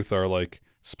to truth are like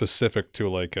specific to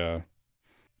like a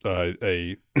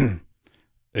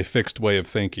fixed way of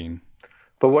thinking.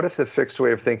 But what if the fixed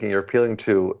way of thinking you're appealing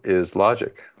to is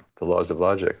logic, the laws of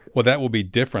logic? Well, that will be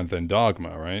different than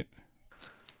dogma, right?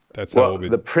 That's well,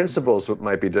 the principles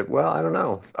might be different. Well, I don't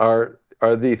know. Are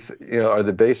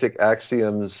the basic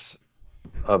axioms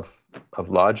of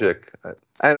logic?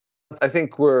 And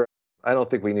I don't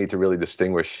think we need to really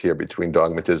distinguish here between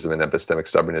dogmatism and epistemic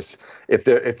stubbornness. If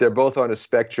they're both on a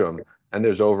spectrum and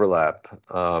there's overlap.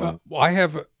 Well, I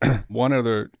have one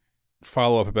other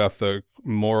follow-up about the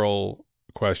moral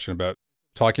question about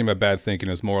talking about bad thinking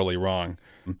is morally wrong.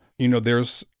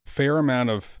 There's a fair amount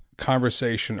of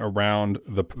conversation around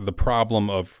the problem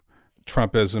of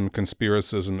Trumpism,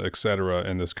 conspiracism, etc.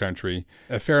 in this country.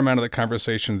 A fair amount of the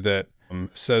conversation that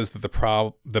says that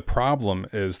the problem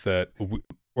is that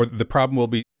the problem will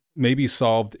be maybe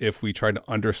solved if we try to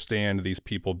understand these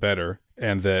people better,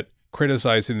 and that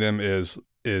criticizing them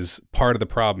is part of the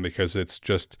problem because it's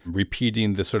just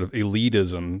repeating the sort of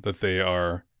elitism that they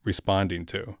are responding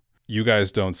to. You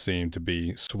guys don't seem to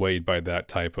be swayed by that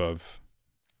type of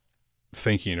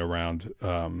thinking around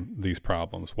these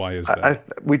problems. Why is that?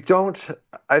 We don't.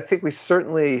 I think we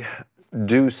certainly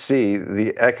do see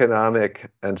the economic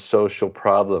and social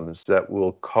problems that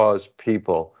will cause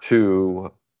people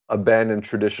to abandon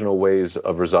traditional ways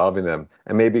of resolving them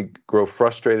and maybe grow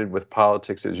frustrated with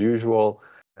politics as usual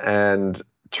and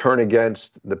turn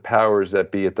against the powers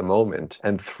that be at the moment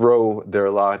and throw their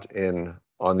lot in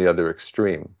on the other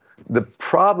extreme. The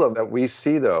problem that we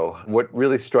see, though, what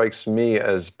really strikes me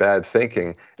as bad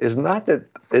thinking is not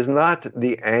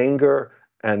the anger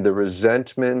and the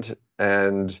resentment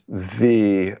and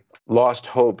the lost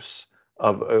hopes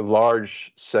of a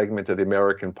large segment of the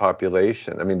American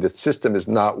population. I mean, the system is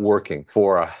not working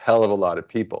for a hell of a lot of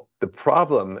people. The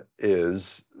problem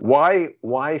is why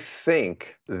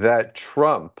think that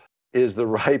Trump is the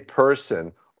right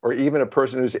person or even a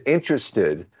person who's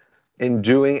interested in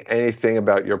doing anything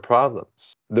about your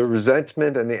problems? The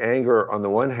resentment and the anger on the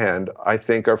one hand, I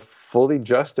think, are fully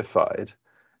justified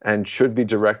and should be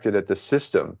directed at the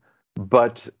system.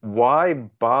 But why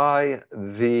buy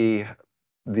the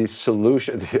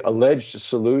solution, the alleged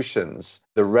solutions,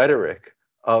 the rhetoric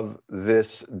of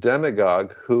this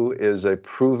demagogue who is a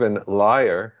proven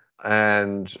liar,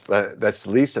 and that's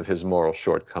the least of his moral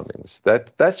shortcomings?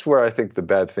 That's where I think the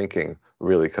bad thinking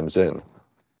really comes in.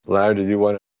 Larry, did you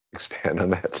want to expand on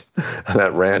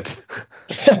that rant?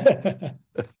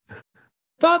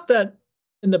 Thought that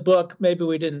in the book maybe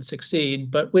we didn't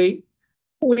succeed, but we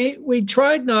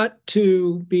tried not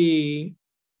to be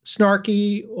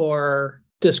snarky or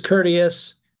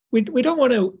discourteous. We don't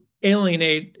want to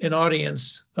alienate an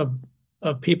audience of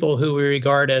people who we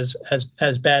regard as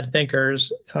bad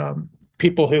thinkers,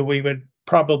 people who we would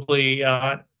probably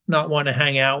not want to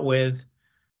hang out with,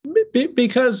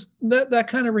 because that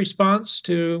kind of response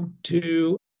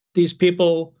to these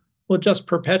people will just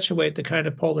perpetuate the kind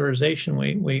of polarization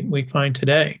we find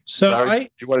today. So Larry, do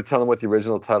you want to tell them what the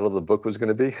original title of the book was going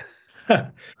to be?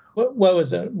 What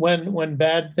was it? When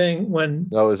bad thing? When?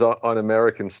 No, it was on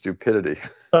American stupidity.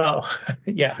 Oh,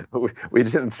 yeah. We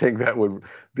didn't think that would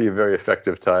be a very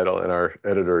effective title, and our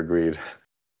editor agreed.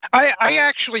 I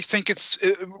actually think it's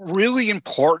really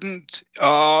important,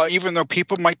 even though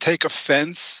people might take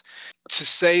offense, to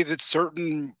say that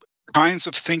certain kinds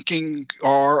of thinking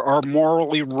are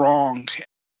morally wrong.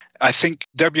 I think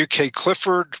W.K.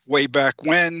 Clifford, way back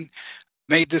when,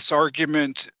 made this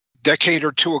argument a decade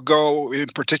or two ago. In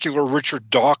particular, Richard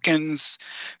Dawkins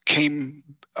came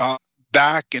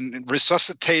back and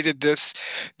resuscitated this.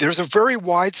 There's a very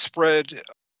widespread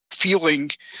feeling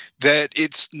that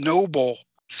it's noble,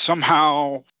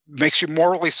 somehow makes you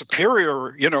morally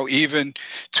superior, even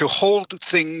to hold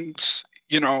things,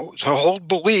 to hold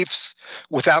beliefs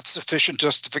without sufficient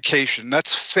justification.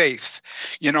 That's faith,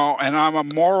 and I'm a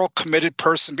moral, committed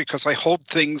person because I hold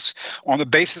things on the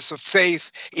basis of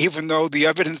faith, even though the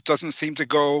evidence doesn't seem to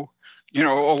go,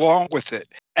 along with it.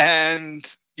 And,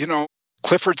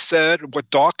 Clifford said, what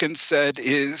Dawkins said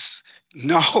is,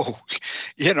 no,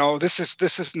 this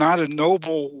is not a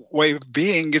noble way of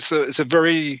being. It's a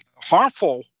very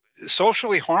harmful,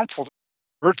 socially harmful. It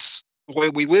hurts the way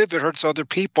we live. It hurts other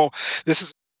people.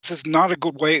 This is not a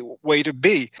good way to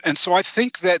be. And so I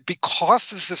think that because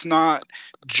this is not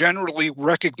generally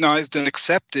recognized and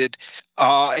accepted,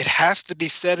 it has to be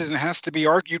said and it has to be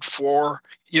argued for,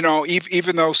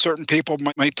 even though certain people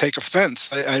might take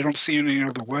offense. I don't see any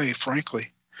other way,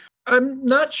 frankly. I'm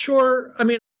not sure. I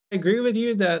mean, I agree with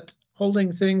you that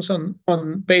holding things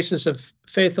on basis of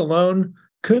faith alone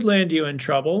could land you in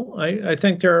trouble. I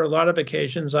think there are a lot of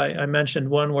occasions. I mentioned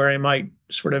one where I might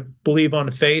sort of believe on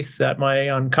faith that my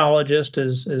oncologist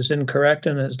is incorrect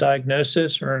in his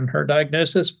diagnosis or in her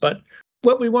diagnosis. But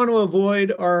what we want to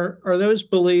avoid are those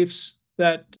beliefs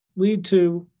that lead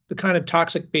to the kind of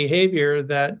toxic behavior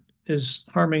that is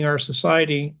harming our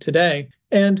society today.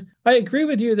 And I agree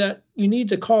with you that you need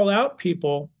to call out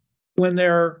people when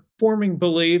they're forming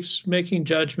beliefs, making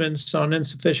judgments on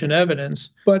insufficient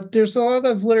evidence. But there's a lot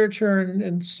of literature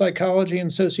in psychology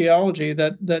and sociology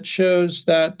that shows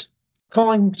that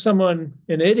calling someone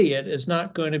an idiot is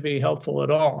not going to be helpful at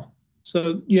all.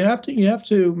 So you have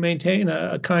to maintain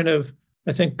a kind of,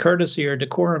 I think, courtesy or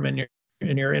decorum in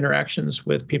your interactions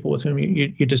with people with whom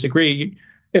you disagree.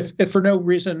 If for no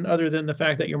reason other than the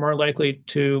fact that you're more likely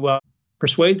to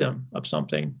persuade them of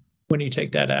something when you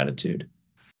take that attitude.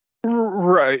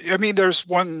 Right. I mean, there's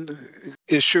one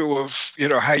issue of,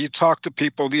 how you talk to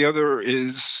people. The other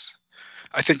is,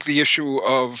 I think, the issue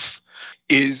of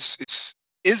is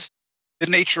the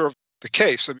nature of the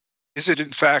case. I mean, is it in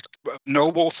fact a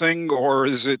noble thing, or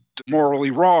is it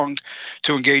morally wrong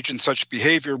to engage in such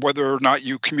behavior, whether or not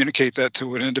you communicate that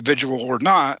to an individual or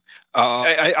not?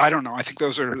 I don't know. I think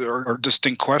those are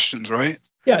distinct questions, right?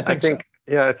 Yeah, I think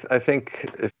so. Yeah, I think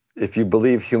if you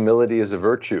believe humility is a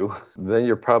virtue, then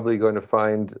you're probably going to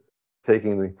find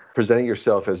presenting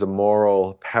yourself as a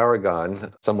moral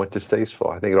paragon somewhat distasteful.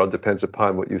 I think it all depends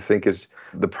upon what you think is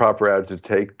the proper attitude to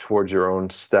take towards your own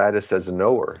status as a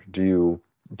knower. Do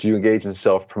you engage in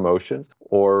self-promotion,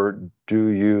 or do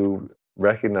you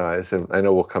recognize, and I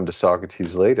know we'll come to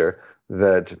Socrates later,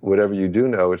 that whatever you do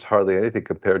know is hardly anything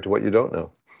compared to what you don't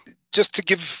know? Just to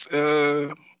give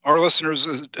our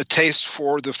listeners a taste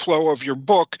for the flow of your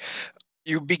book,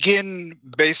 you begin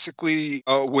basically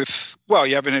with,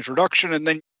 you have an introduction, and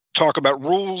then talk about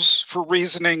rules for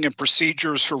reasoning and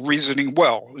procedures for reasoning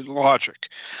well, logic.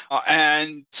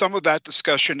 And some of that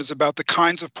discussion is about the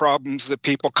kinds of problems that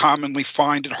people commonly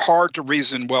find it hard to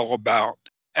reason well about.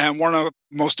 And one of the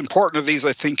most important of these,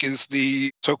 I think, is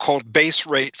the so-called base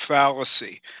rate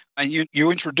fallacy. And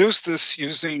you introduced this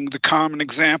using the common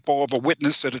example of a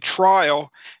witness at a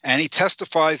trial, and he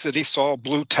testifies that he saw a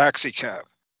blue taxi cab.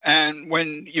 And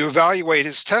when you evaluate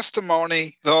his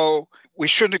testimony, though, we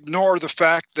shouldn't ignore the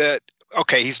fact that,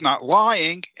 okay, he's not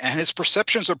lying, and his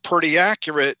perceptions are pretty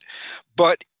accurate,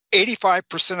 but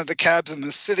 85% of the cabs in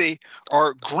the city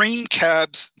are green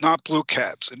cabs, not blue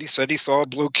cabs. And he said he saw a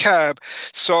blue cab.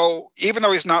 So even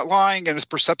though he's not lying and his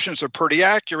perceptions are pretty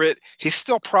accurate, he's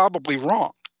still probably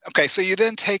wrong. Okay, so you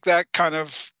then take that kind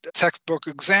of textbook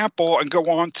example and go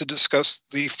on to discuss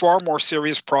the far more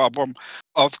serious problem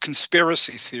of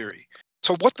conspiracy theory.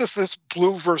 So what does this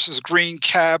blue versus green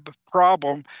cab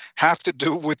problem have to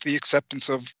do with the acceptance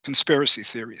of conspiracy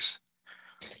theories?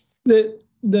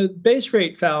 The base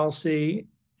rate fallacy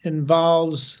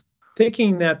involves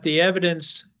thinking that the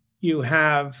evidence you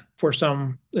have for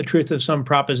the truth of some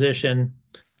proposition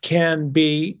can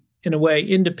be, in a way,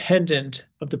 independent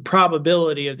of the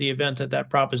probability of the event that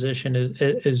proposition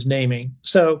is naming.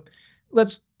 So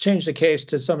let's change the case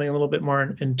to something a little bit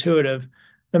more intuitive.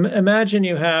 Imagine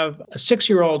you have a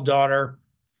 6-year-old daughter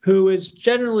who is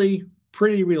generally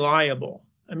pretty reliable.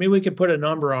 I mean, we could put a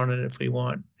number on it if we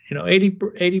want.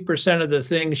 80% of the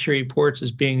things she reports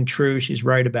as being true, she's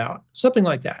right about, something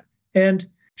like that. And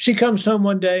she comes home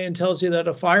one day and tells you that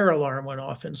a fire alarm went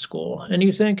off in school. And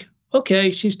you think, okay,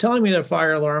 she's telling me that a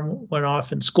fire alarm went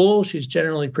off in school. She's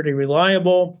generally pretty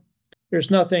reliable.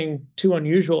 There's nothing too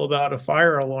unusual about a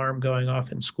fire alarm going off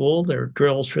in school. There are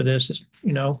drills for this,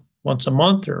 once a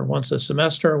month or once a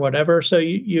semester or whatever. So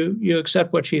you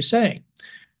accept what she's saying.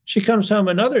 She comes home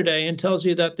another day and tells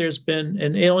you that there's been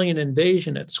an alien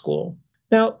invasion at school.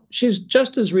 Now, she's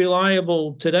just as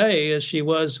reliable today as she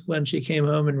was when she came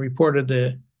home and reported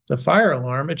the fire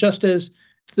alarm. It just is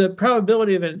the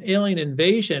probability of an alien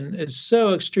invasion is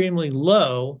so extremely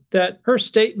low that her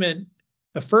statement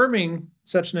affirming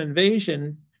such an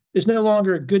invasion is no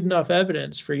longer good enough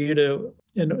evidence for you to,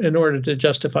 in order to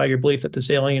justify your belief that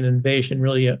this alien invasion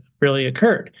really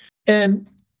occurred. And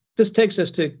this takes us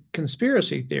to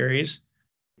conspiracy theories.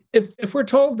 If we're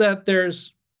told that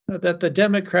that the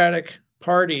Democratic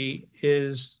Party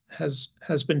has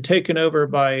been taken over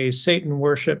by Satan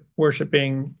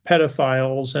worshiping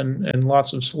pedophiles and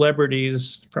lots of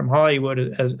celebrities from Hollywood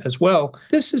as well,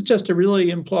 this is just a really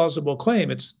implausible claim.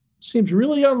 It seems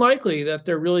really unlikely that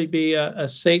there really be a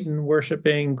Satan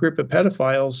worshiping group of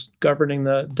pedophiles governing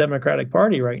the Democratic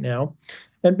Party right now.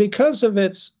 And because of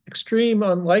its extreme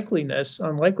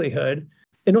unlikelihood,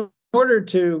 in order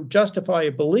to justify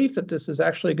a belief that this is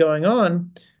actually going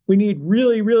on, we need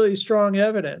really, really strong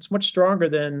evidence, much stronger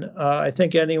than I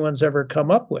think anyone's ever come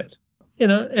up with.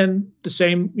 And the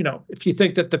same, if you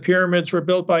think that the pyramids were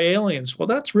built by aliens, well,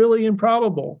 that's really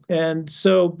improbable. And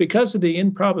so because of the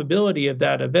improbability of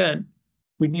that event,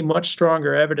 we need much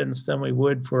stronger evidence than we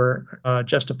would for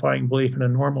justifying belief in a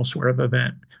normal sort of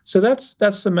event. So that's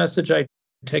the message I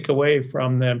take away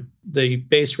from the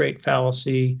base rate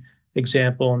fallacy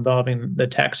example involving the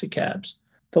taxi cabs.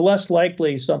 The less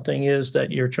likely something is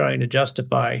that you're trying to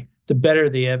justify, the better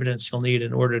the evidence you'll need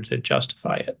in order to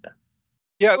justify it.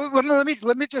 Yeah,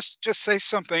 let me just say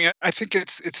something. I think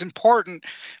it's important,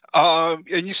 and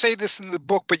you say this in the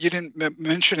book, but you didn't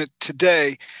mention it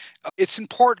today. It's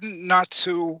important not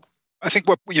to. I think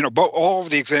what all of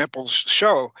the examples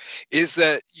show is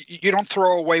that you don't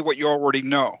throw away what you already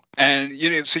know, and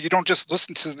so you don't just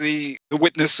listen to the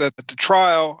witness at the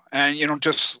trial, and you don't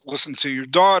just listen to your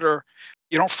daughter.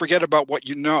 You don't forget about what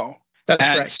you know. That's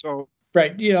right. So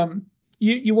right,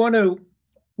 you want to,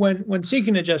 when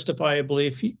seeking to justify a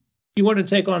belief, you want to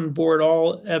take on board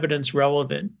all evidence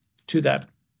relevant to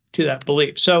that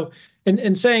belief. So,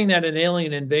 in saying that an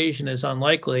alien invasion is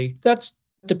unlikely, that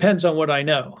depends on what I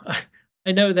know.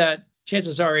 I know that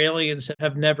chances are aliens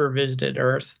have never visited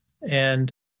Earth, and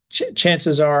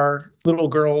chances are little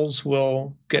girls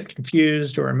will get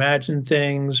confused or imagine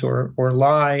things or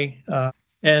lie.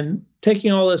 And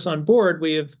taking all this on board,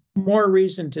 we have more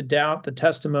reason to doubt the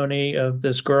testimony of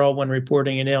this girl when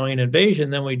reporting an alien invasion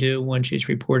than we do when she's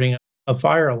reporting a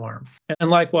fire alarm.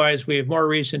 And likewise, we have more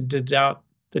reason to doubt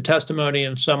the testimony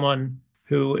of someone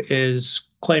who is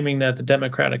claiming that the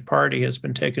Democratic Party has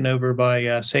been taken over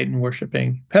by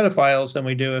Satan-worshiping pedophiles than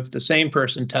we do if the same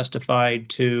person testified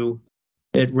to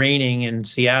it raining in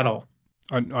Seattle.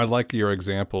 I like your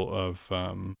example of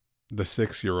the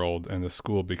 6-year-old and the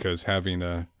school, because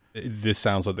this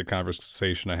sounds like the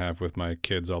conversation I have with my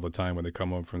kids all the time when they come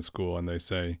home from school and they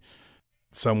say,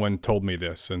 someone told me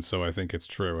this, and so I think it's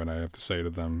true. And I have to say to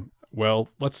them, Well,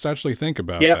 let's actually think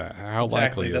about Yep, that. How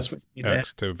exactly. likely That's is what you did.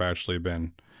 X to have actually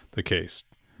been the case?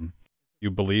 You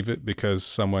believe it because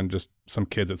some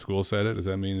kids at school said it? Does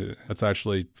that mean let's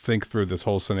actually think through this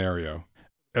whole scenario?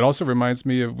 It also reminds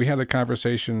me of, we had a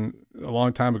conversation a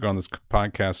long time ago on this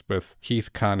podcast with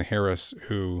Keith Kahn Harris,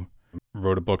 who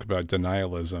wrote a book about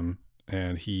denialism.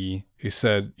 And he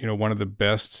said, one of the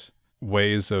best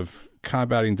ways of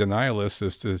combating denialists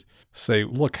is to say,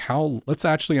 look, let's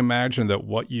actually imagine that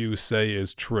what you say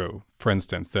is true. For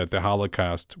instance, that the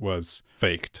Holocaust was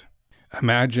faked.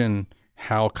 Imagine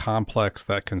how complex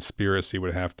that conspiracy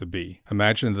would have to be.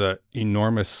 Imagine the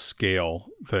enormous scale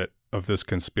of this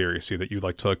conspiracy, that you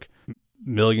like took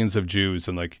millions of Jews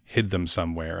and like hid them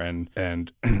somewhere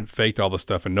and faked all the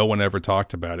stuff, and no one ever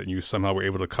talked about it. And you somehow were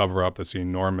able to cover up this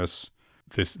enormous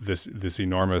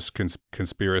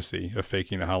conspiracy of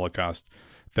faking the Holocaust.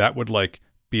 That would like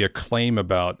be a claim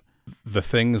about the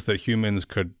things that humans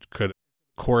could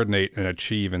coordinate and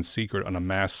achieve in secret on a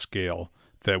mass scale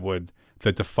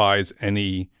that defies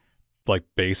any like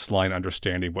baseline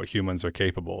understanding of what humans are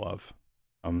capable of.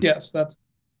 Yes, that's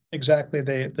exactly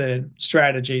the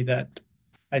strategy that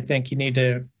I think you need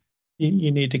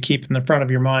to keep in the front of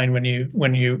your mind when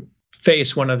you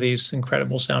face one of these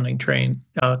incredible sounding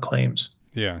claims.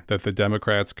 Yeah, that the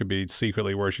Democrats could be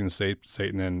secretly worshiping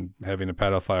Satan and having a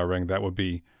pedophile ring. That would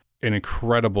be an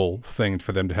incredible thing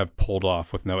for them to have pulled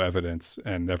off with no evidence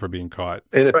and never being caught.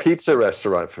 In a pizza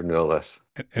restaurant, for no less.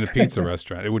 In a pizza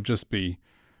restaurant. It would just be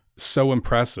so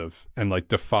impressive and like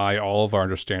defy all of our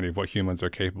understanding of what humans are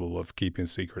capable of keeping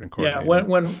secret and coordinating. Yeah,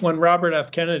 when Robert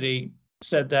F. Kennedy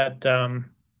said that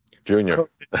Junior.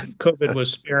 COVID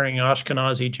was sparing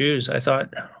Ashkenazi Jews, I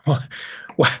thought,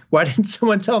 why didn't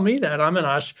someone tell me that? I'm an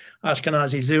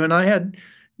Ashkenazi Jew and I had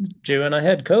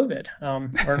COVID.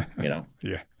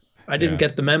 Yeah. I didn't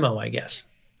get the memo, I guess.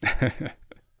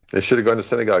 They should have gone to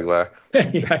synagogue, Larry.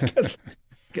 Yeah, I guess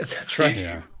that's right.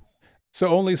 Yeah. So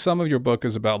only some of your book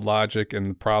is about logic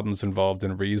and problems involved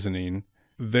in reasoning.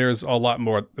 There's a lot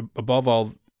more. Above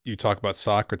all, you talk about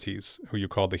Socrates, who you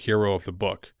call the hero of the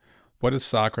book. What does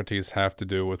Socrates have to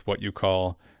do with what you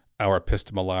call our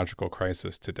epistemological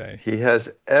crisis today? He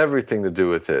has everything to do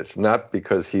with it, not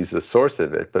because he's the source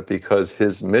of it, but because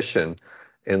his mission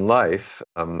in life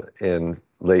in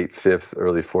late 5th,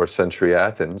 early 4th century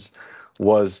Athens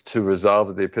was to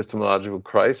resolve the epistemological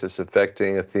crisis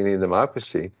affecting Athenian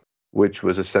democracy, which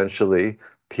was essentially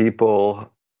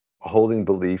people holding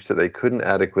beliefs that they couldn't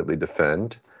adequately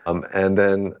defend, and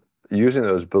then using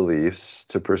those beliefs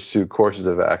to pursue courses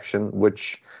of action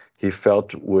which he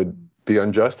felt would be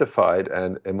unjustified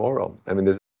and immoral. I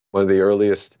mean, one of the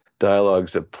earliest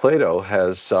dialogues of Plato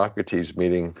has Socrates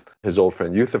meeting his old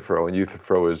friend Euthyphro, and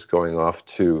Euthyphro is going off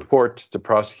to court to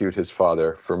prosecute his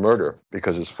father for murder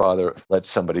because his father let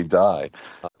somebody die.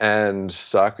 And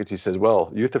Socrates says,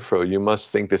 well, Euthyphro, you must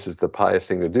think this is the pious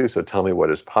thing to do, so tell me,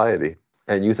 what is piety?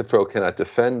 And Euthyphro cannot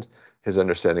defend his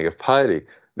understanding of piety.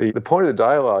 The point of the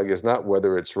dialogue is not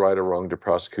whether it's right or wrong to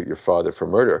prosecute your father for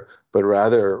murder, but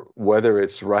rather whether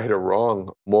it's right or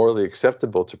wrong, morally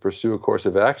acceptable to pursue a course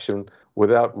of action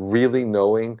without really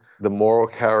knowing the moral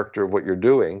character of what you're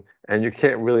doing. And you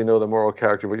can't really know the moral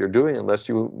character of what you're doing unless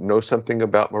you know something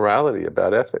about morality,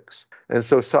 about ethics. And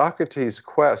so Socrates'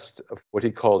 quest, of what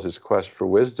he calls his quest for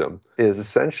wisdom, is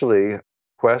essentially a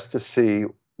quest to see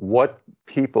what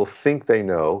people think they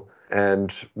know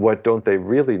and what don't they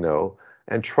really know,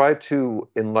 and try to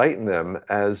enlighten them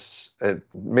and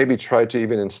maybe try to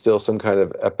even instill some kind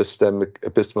of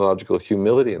epistemological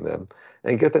humility in them,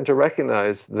 and get them to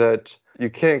recognize that you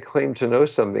can't claim to know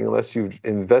something unless you've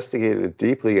investigated it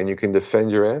deeply and you can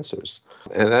defend your answers.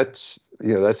 And that's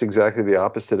exactly the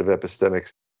opposite of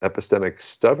epistemic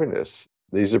stubbornness.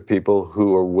 These are people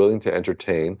who are willing to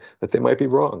entertain that they might be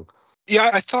wrong. Yeah,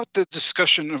 I thought the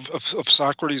discussion of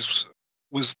Socrates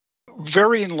was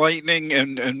very enlightening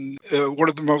and one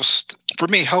of the most, for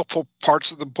me, helpful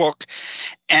parts of the book.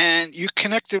 And you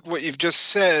connected what you've just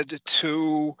said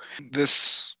to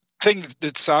this thing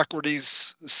that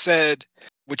Socrates said,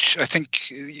 which I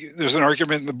think there's an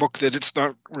argument in the book that it's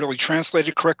not really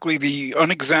translated correctly. The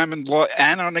unexamined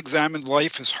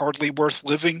life is hardly worth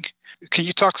living. Can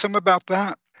you talk some about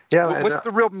that? Yeah. What's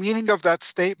the real meaning of that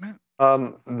statement?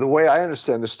 The way I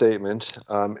understand the statement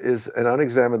is an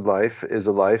unexamined life is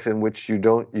a life in which you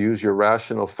don't use your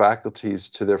rational faculties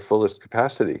to their fullest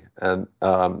capacity and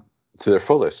to their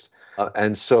fullest.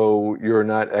 And so you're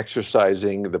not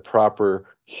exercising the proper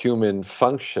human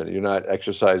function. You're not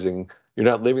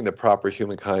living the proper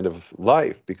human kind of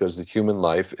life, because the human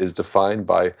life is defined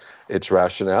by its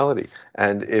rationality.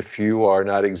 And if you are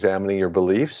not examining your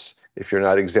beliefs, if you're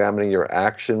not examining your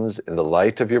actions in the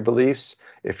light of your beliefs,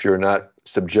 if you're not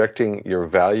subjecting your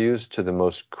values to the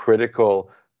most critical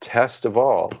test of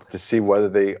all to see whether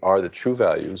they are the true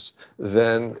values,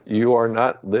 then you are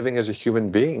not living as a human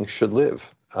being should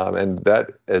live. And that,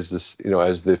 as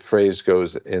the phrase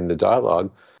goes in the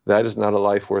dialogue, that is not a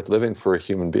life worth living for a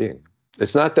human being.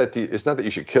 It's not that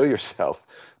you should kill yourself,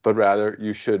 but rather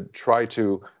you should try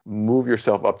to move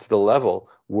yourself up to the level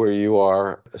where you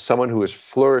are someone who is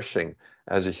flourishing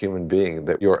as a human being,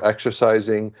 that you're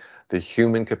exercising the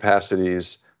human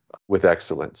capacities with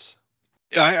excellence.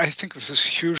 I think this is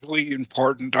hugely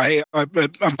important. I'm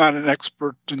not an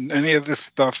expert in any of this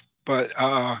stuff, but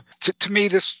to me,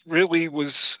 this really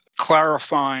was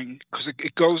clarifying because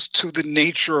it goes to the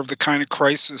nature of the kind of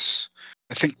crisis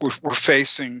I think we're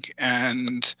facing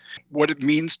and what it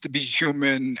means to be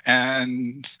human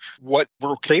and what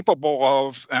we're capable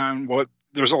of and what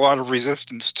there's a lot of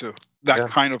resistance to that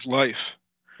kind of life.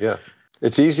 Yeah.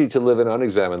 It's easy to live an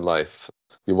unexamined life.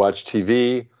 You watch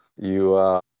TV,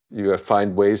 you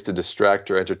find ways to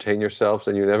distract or entertain yourself,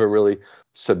 and you never really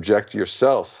subject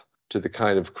yourself to the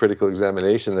kind of critical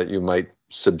examination that you might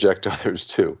subject others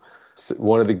to.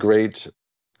 One of the great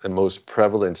and most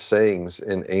prevalent sayings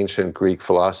in ancient Greek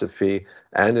philosophy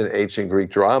and in ancient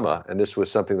Greek drama, and this was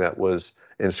something that was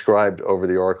inscribed over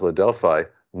the Oracle of Delphi,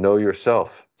 know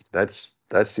yourself. That's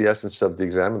the essence of the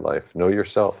examined life, know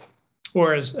yourself.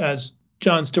 Or as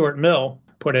John Stuart Mill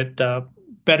put it,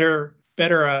 better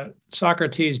a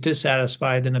Socrates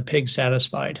dissatisfied than a pig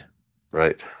satisfied.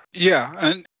 Right. Yeah,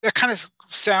 and that kind of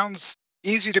sounds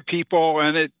easy to people,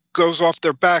 and it goes off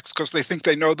their backs because they think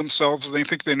they know themselves, and they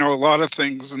think they know a lot of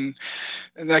things, and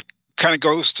that kind of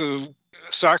goes to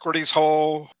Socrates'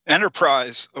 whole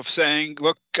enterprise of saying,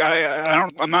 look,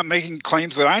 I'm not making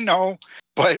claims that I know,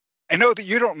 but I know that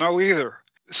you don't know either.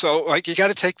 So, like, you got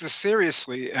to take this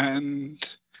seriously,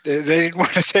 and they didn't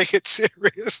want to take it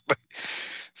seriously.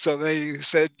 So they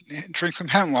said, drink some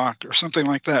hemlock or something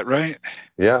like that, right?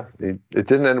 Yeah, it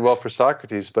didn't end well for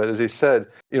Socrates, but as he said,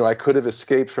 I could have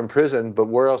escaped from prison, but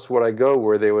where else would I go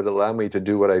where they would allow me to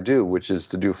do what I do, which is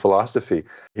to do philosophy?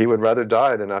 He would rather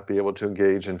die than not be able to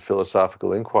engage in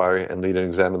philosophical inquiry and lead an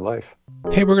examined life.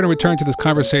 Hey, we're going to return to this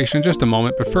conversation in just a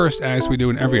moment, but first, as we do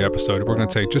in every episode, we're going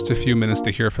to take just a few minutes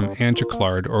to hear from Anja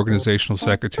Clark, Organizational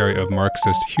Secretary of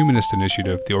Marxist Humanist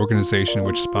Initiative, the organization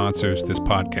which sponsors this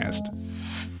podcast.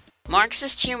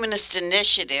 Marxist Humanist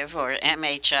Initiative, or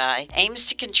MHI, aims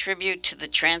to contribute to the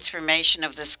transformation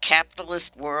of this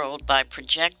capitalist world by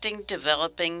projecting,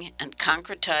 developing, and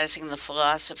concretizing the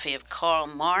philosophy of Karl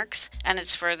Marx and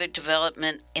its further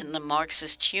development in the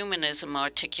Marxist humanism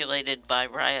articulated by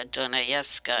Raya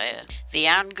Dunayevskaya. The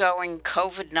ongoing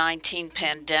COVID-19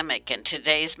 pandemic and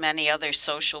today's many other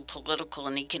social, political,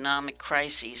 and economic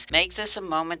crises make this a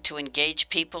moment to engage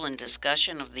people in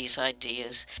discussion of these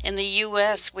ideas. In the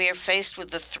U.S., we are faced with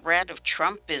the threat of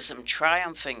Trumpism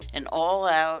triumphing and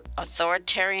all-out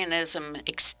authoritarianism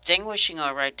extinguishing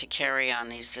our right to carry on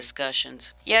these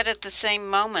discussions. Yet at the same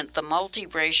moment, the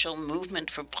multiracial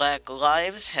movement for Black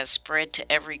lives has spread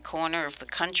to every corner of the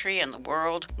country and the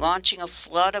world, launching a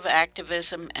flood of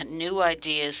activism and new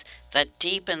ideas that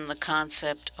deepen the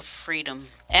concept of freedom.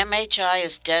 MHI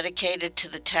is dedicated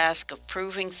to the task of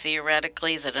proving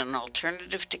theoretically that an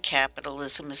alternative to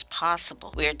capitalism is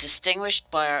possible. We are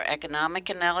distinguished by our economic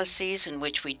analyses in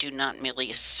which we do not merely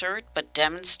assert but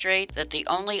demonstrate that the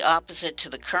only opposite to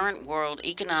the current world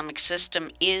economic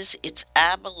system is its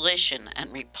abolition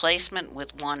and replacement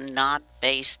with one not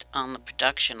based on the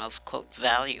production of, quote,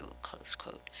 value, close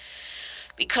quote.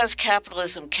 Because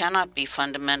capitalism cannot be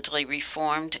fundamentally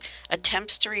reformed,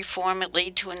 attempts to reform it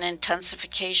lead to an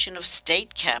intensification of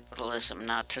state capitalism,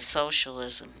 not to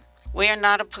socialism. We are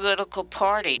not a political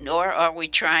party, nor are we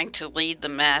trying to lead the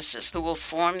masses who will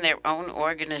form their own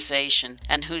organization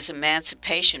and whose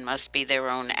emancipation must be their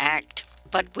own act.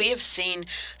 But we have seen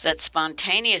that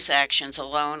spontaneous actions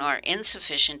alone are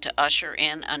insufficient to usher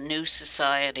in a new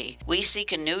society. We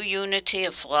seek a new unity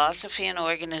of philosophy and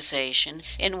organization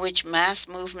in which mass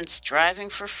movements striving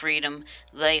for freedom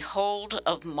lay hold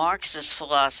of Marxist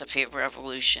philosophy of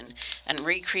revolution and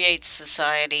recreate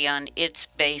society on its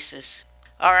basis.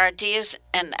 Our ideas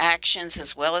and actions,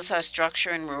 as well as our structure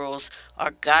and rules,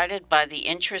 are guided by the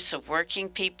interests of working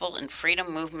people and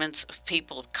freedom movements of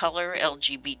people of color,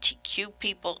 LGBTQ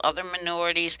people, other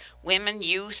minorities, women,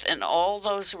 youth, and all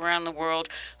those around the world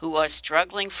who are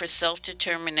struggling for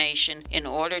self-determination in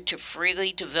order to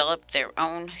freely develop their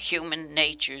own human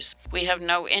natures. We have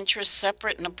no interests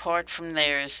separate and apart from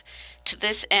theirs. To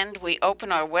this end, we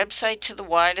open our website to the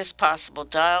widest possible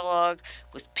dialogue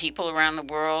with people around the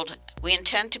world. We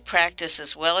intend to practice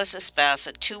as well as espouse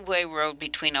a two-way road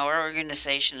between our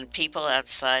organization and people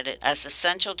outside it as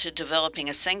essential to developing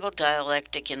a single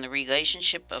dialectic in the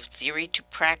relationship of theory to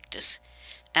practice,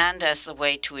 and as the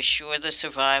way to assure the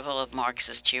survival of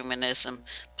Marxist humanism.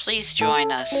 Please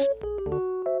join us.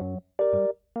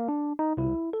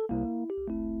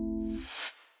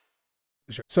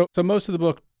 Sure. So most of the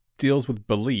book deals with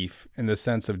belief in the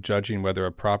sense of judging whether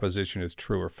a proposition is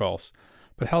true or false.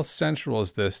 But how central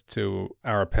is this to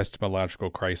our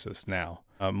epistemological crisis now?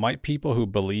 Might people who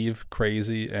believe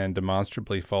crazy and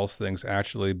demonstrably false things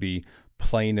actually be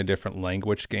playing a different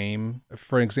language game?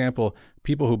 For example,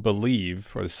 people who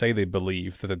believe, or say they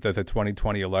believe, that the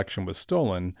 2020 election was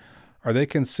stolen, are they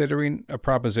considering a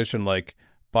proposition like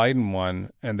Biden won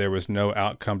and there was no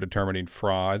outcome determining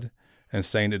fraud and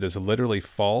saying it is literally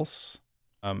false?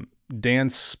 Dan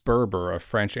Sperber, a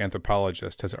French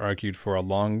anthropologist, has argued for a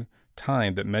long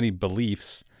time that many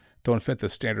beliefs don't fit the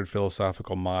standard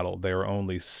philosophical model. They are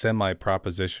only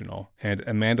semi-propositional. And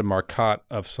Amanda Marcotte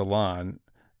of Salon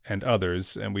and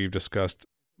others, and we've discussed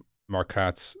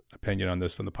Marcotte's opinion on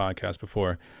this on the podcast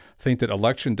before, think that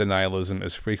election denialism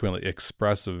is frequently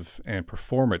expressive and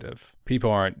performative. People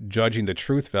aren't judging the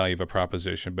truth value of a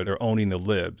proposition, but they're owning the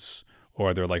libs,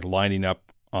 or they're like lining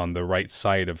up on the right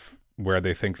side of where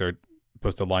they think they're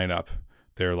supposed to line up.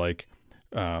 They're like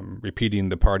repeating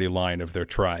the party line of their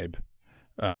tribe.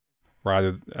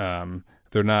 Rather,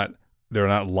 they're not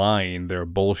lying. They're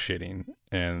bullshitting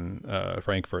in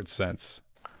Frankfurt's sense.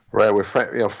 Right. With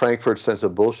Frankfurt's sense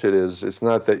of bullshit is it's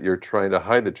not that you're trying to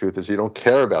hide the truth; it's you don't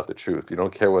care about the truth. You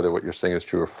don't care whether what you're saying is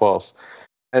true or false.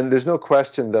 And there's no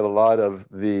question that a lot of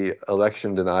the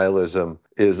election denialism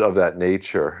is of that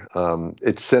nature.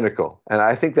 It's cynical. And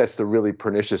I think that's the really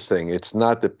pernicious thing. It's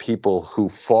not the people who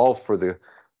fall for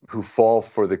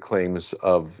the claims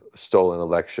of stolen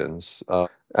elections.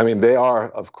 They are,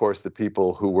 of course, the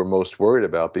people who we're most worried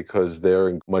about because they're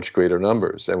in much greater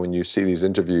numbers. And when you see these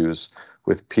interviews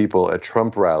with people at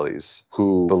Trump rallies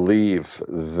who believe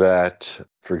that,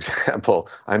 for example,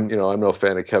 I'm no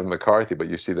fan of Kevin McCarthy, but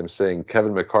you see them saying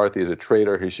Kevin McCarthy is a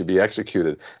traitor, he should be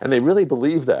executed. And they really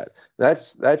believe that.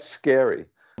 That's scary.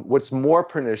 What's more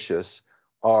pernicious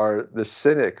are the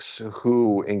cynics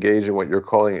who engage in what you're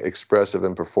calling expressive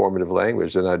and performative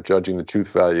language. They're not judging the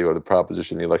truth value of the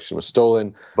proposition the election was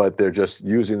stolen, but they're just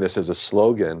using this as a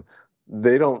slogan.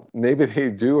 Maybe they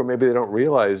do, or maybe they don't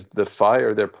realize the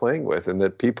fire they're playing with and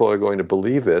that people are going to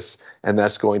believe this, and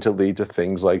that's going to lead to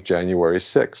things like January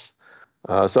 6th.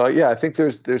 I think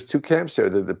there's two camps here.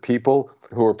 The people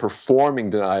who are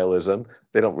performing denialism,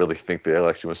 they don't really think the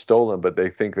election was stolen, but they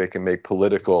think they can make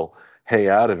political hay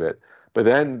out of it. But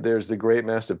then there's the great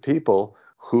mass of people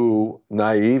who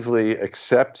naively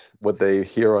accept what they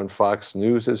hear on Fox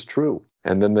News as true,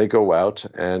 and then they go out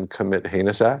and commit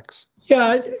heinous acts.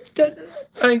 Yeah,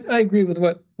 I agree with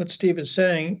what Steve is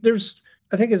saying.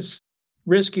 I think it's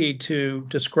risky to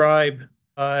describe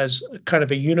as kind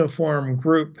of a uniform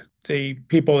group the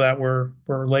people that we're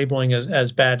labeling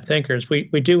as bad thinkers. We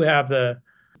do have the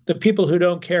people who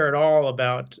don't care at all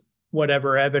about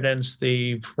whatever evidence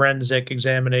the forensic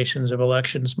examinations of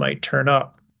elections might turn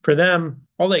up. For them,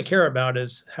 all they care about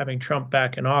is having Trump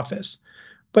back in office.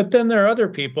 But then there are other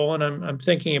people, and I'm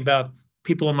thinking about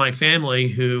people in my family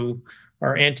who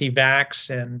are anti-vax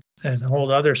and hold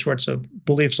other sorts of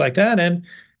beliefs like that. And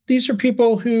these are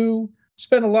people who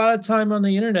spend a lot of time on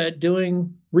the internet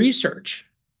doing research.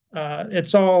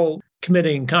 It's all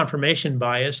committing confirmation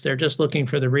bias. They're just looking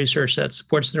for the research that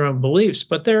supports their own beliefs,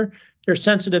 but they're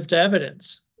sensitive to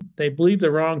evidence. They believe the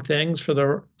wrong things for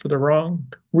the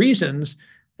wrong reasons,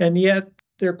 and yet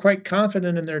they're quite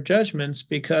confident in their judgments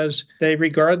because they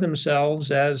regard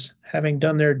themselves as having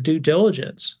done their due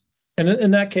diligence. And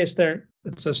in that case,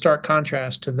 it's a stark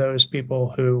contrast to those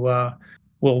people who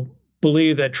will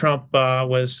believe that Trump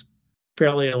was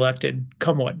fairly elected,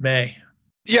 come what may.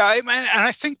 Yeah, and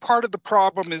I think part of the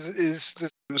problem is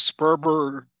that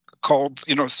Sperber called,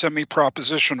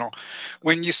 semi-propositional.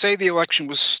 When you say the election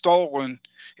was stolen,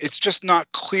 it's just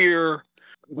not clear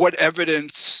what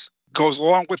evidence goes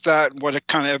along with that and what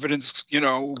kind of evidence,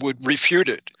 would refute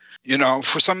it.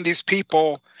 For some of these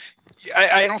people,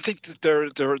 I don't think that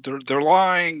they're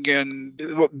lying, and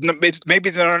maybe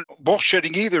they're not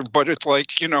bullshitting either. But it's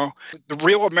like, the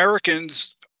real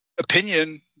Americans'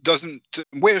 opinion doesn't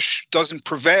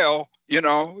prevail.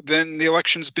 Then the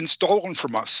election's been stolen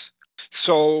from us.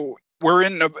 So we're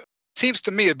in seems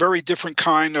to me a very different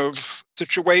kind of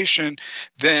situation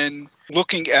than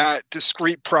looking at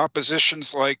discrete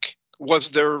propositions like,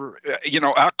 was there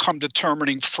outcome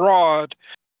determining fraud,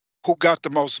 who got the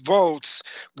most votes.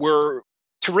 Where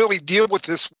to really deal with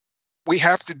this, we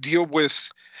have to deal with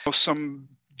some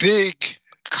big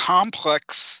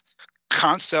complex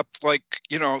concept like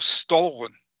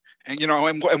stolen, and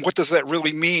and what does that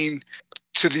really mean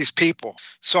to these people.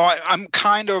 So I'm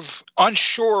kind of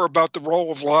unsure about the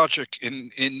role of logic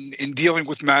in dealing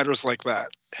with matters like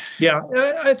that. Yeah,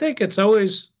 I think it's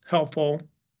always helpful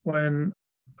when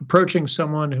approaching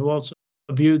someone who holds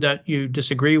a view that you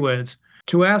disagree with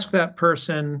to ask that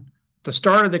person at the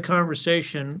start of the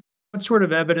conversation, what sort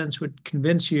of evidence would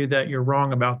convince you that you're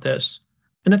wrong about this?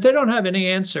 And if they don't have any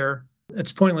answer,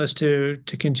 it's pointless to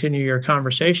continue your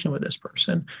conversation with this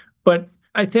person. But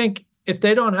I think if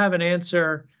they don't have an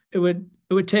answer, it would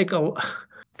take a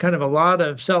kind of a lot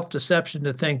of self-deception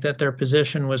to think that their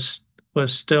position was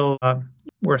still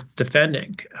worth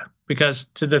defending. Because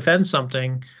to defend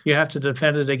something, you have to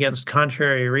defend it against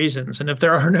contrary reasons. And if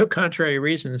there are no contrary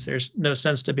reasons, there's no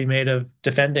sense to be made of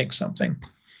defending something.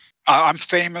 I'm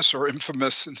famous or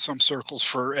infamous in some circles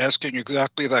for asking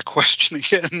exactly that question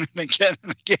again and again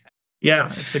and again. Yeah,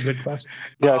 it's a good question.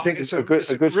 Yeah, I think it's a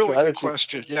good really strategy. Good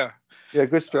question. Yeah. Yeah, a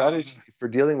good strategy for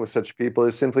dealing with such people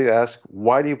is simply to ask,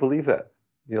 why do you believe that?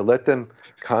 Let them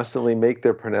constantly make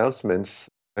their pronouncements.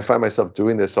 I find myself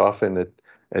doing this often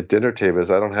at dinner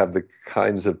tables. I don't have the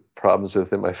kinds of problems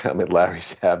within my family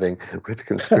Larry's having with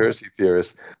conspiracy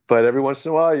theorists. But every once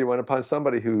in a while, you run upon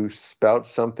somebody who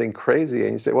spouts something crazy,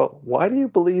 and you say, well, why do you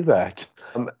believe that?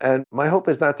 And my hope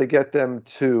is not to get them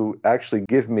to actually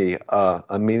give me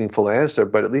a meaningful answer,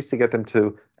 but at least to get them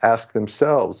to ask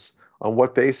themselves, on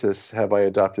what basis have I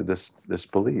adopted this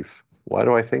belief? Why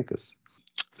do I think this?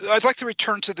 I'd like to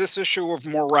return to this issue of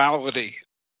morality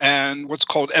and what's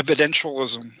called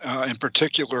evidentialism in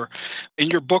particular. In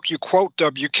your book, you quote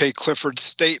W.K. Clifford's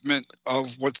statement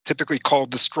of what's typically called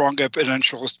the strong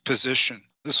evidentialist position.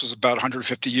 This was about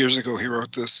 150 years ago he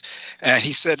wrote this. And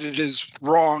he said it is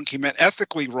wrong, he meant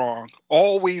ethically wrong,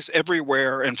 always,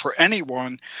 everywhere, and for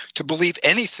anyone to believe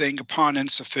anything upon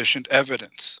insufficient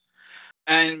evidence.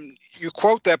 And you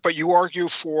quote that, but you argue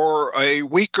for a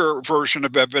weaker version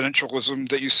of evidentialism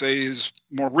that you say is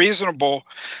more reasonable,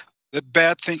 that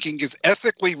bad thinking is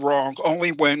ethically wrong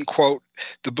only when, quote,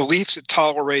 the beliefs it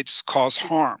tolerates cause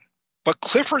harm. But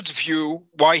Clifford's view,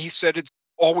 why he said it's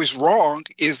always wrong,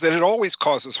 is that it always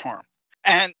causes harm.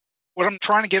 And what I'm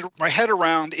trying to get my head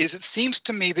around is it seems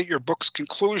to me that your book's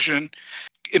conclusion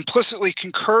implicitly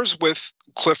concurs with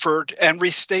Clifford and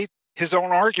restates his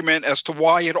own argument as to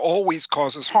why it always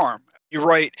causes harm. You're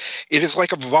right. It is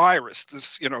like a virus,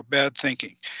 this, bad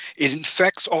thinking. It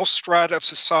infects all strata of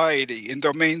society in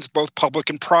domains both public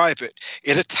and private.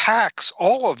 It attacks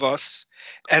all of us,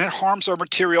 and it harms our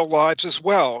material lives as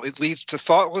well. It leads to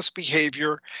thoughtless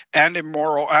behavior and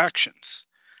immoral actions.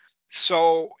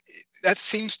 So that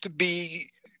seems to be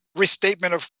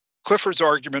restatement of Clifford's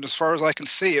argument as far as I can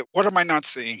see it. What am I not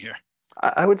seeing here?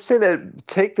 I would say that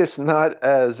take this not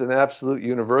as an absolute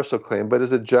universal claim, but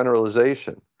as a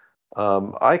generalization.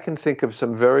 I can think of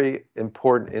some very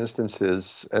important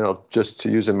instances, and just to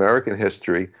use American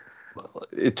history,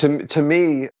 to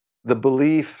me, the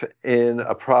belief in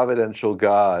a providential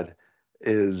God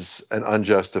is an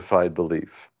unjustified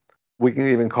belief. We can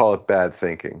even call it bad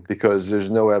thinking because there's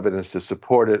no evidence to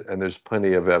support it, and there's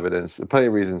plenty of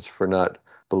reasons for not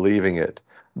believing it.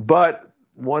 But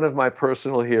one of my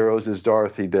personal heroes is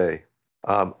Dorothy Day,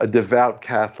 a devout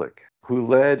Catholic who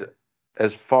led,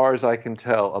 as far as I can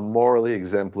tell, a morally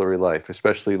exemplary life,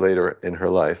 especially later in her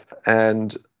life.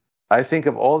 And I think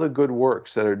of all the good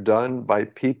works that are done by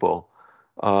people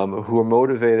who are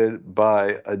motivated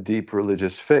by a deep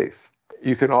religious faith.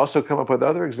 You can also come up with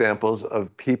other examples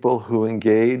of people who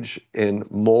engage in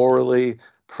morally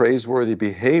praiseworthy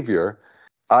behavior,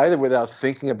 either without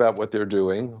thinking about what they're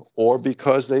doing or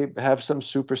because they have some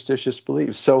superstitious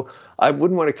beliefs. So I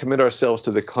wouldn't want to commit ourselves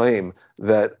to the claim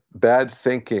that bad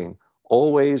thinking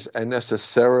always and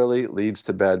necessarily leads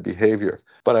to bad behavior.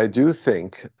 But I do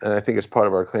think, and I think it's part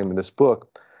of our claim in this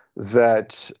book,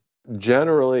 that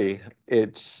generally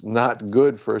it's not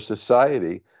good for a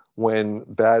society when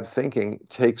bad thinking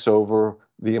takes over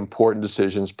the important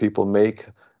decisions people make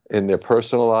in their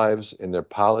personal lives, in their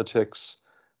politics,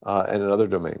 and in other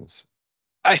domains.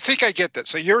 I think I get that.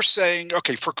 So you're saying,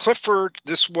 okay, for Clifford,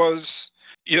 this was,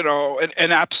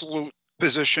 an absolute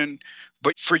position.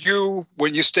 But for you,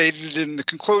 when you stated it in the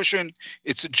conclusion,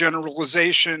 it's a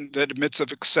generalization that admits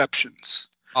of exceptions,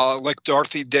 like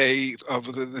Dorothy Day of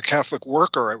the Catholic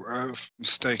Worker, if I'm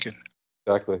mistaken.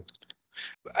 Exactly.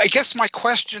 I guess my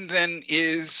question then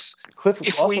is,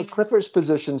 Clifford's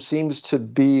position seems to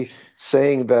be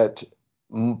saying that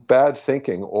bad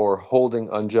thinking or holding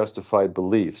unjustified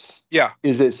beliefs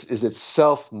is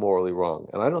itself morally wrong.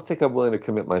 And I don't think I'm willing to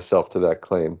commit myself to that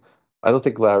claim. I don't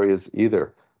think Larry is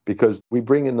either, because we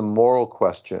bring in the moral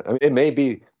question. I mean, it may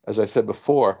be, as I said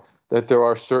before, that there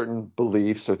are certain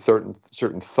beliefs or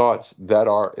certain thoughts that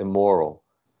are immoral,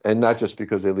 and not just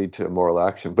because they lead to immoral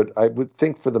action. But I would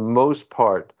think for the most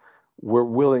part, we're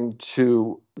willing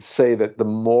to say that the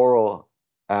moral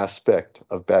aspect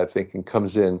of bad thinking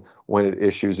comes in when it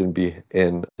issues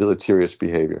in deleterious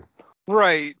behavior.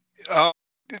 Right.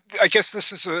 I guess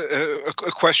this is a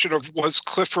question of, was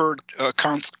Clifford a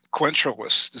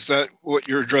consequentialist? Is that what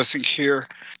you're addressing here?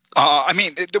 I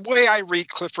mean, the way I read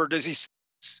Clifford is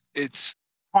it's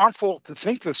harmful to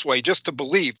think this way, just to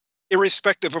believe,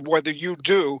 irrespective of whether you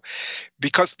do,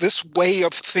 because this way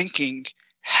of thinking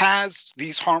has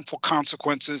these harmful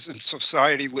consequences in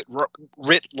society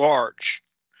writ large.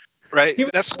 Right?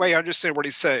 That's the way I understand what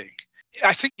he's saying.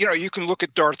 I think, you can look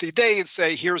at Dorothy Day and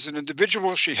say, here's an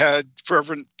individual. She had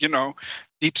fervent,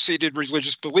 deep-seated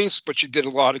religious beliefs, but she did a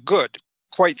lot of good.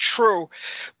 Quite true.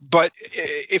 But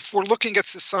if we're looking at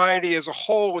society as a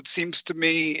whole, it seems to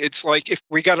me it's like if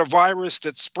we got a virus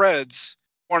that spreads,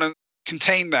 we want to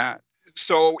contain that.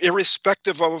 So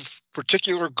irrespective of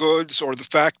particular goods or the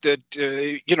fact that,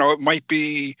 it might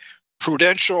be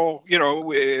prudential,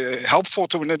 helpful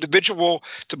to an individual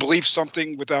to believe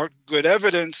something without good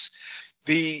evidence,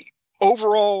 the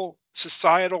overall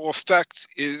societal effect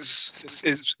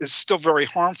is still very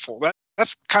harmful.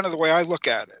 That's kind of the way I look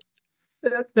at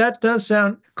it. That does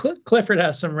sound. Clifford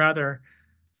has some rather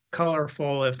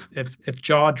colorful, if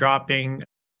jaw-dropping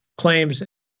claims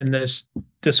in this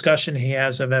discussion he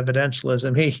has of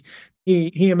evidentialism.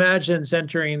 He imagines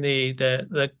entering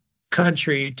the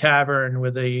country tavern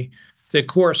with the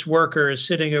coarse workers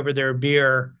sitting over their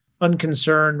beer,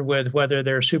 unconcerned with whether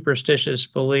their superstitious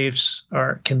beliefs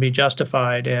can be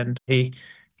justified, and he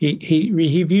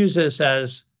views this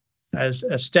as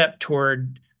a step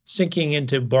toward sinking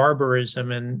into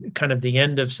barbarism and kind of the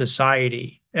end of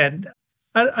society. And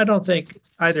I don't think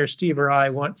either Steve or I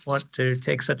want to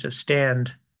take such a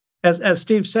stand. As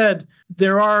Steve said,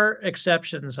 there are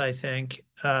exceptions, I think,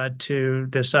 to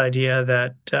this idea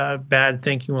that bad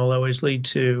thinking will always lead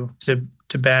to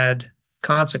bad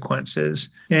consequences.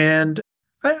 And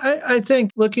I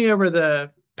think looking over the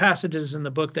passages in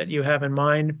the book that you have in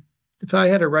mind, if I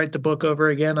had to write the book over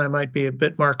again, I might be a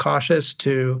bit more cautious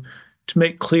to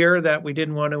make clear that we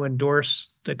didn't want to endorse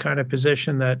the kind of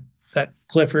position that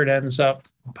Clifford ends up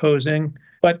posing.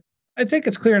 But I think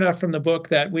it's clear enough from the book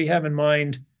that we have in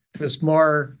mind this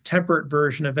more temperate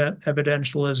version of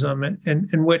evidentialism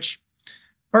in which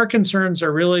our concerns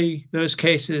are really those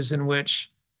cases in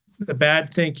which the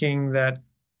bad thinking that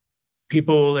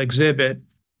people exhibit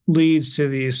leads to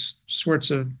these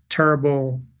sorts of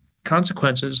terrible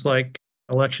consequences like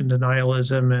election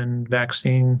denialism and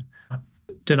vaccine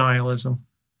denialism.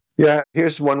 Yeah,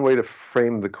 here's one way to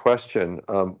frame the question.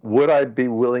 Would I be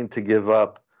willing to give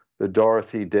up the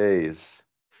Dorothy Days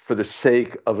for the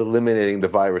sake of eliminating the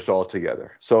virus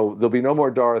altogether? So there'll be no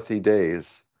more Dorothy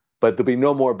Days, but there'll be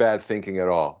no more bad thinking at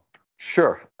all.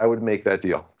 Sure, I would make that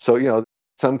deal. So,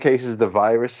 some cases the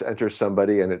virus enters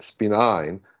somebody and it's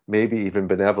benign, maybe even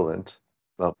benevolent.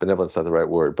 Well, benevolent's not the right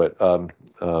word, but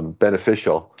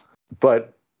beneficial.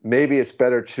 But maybe it's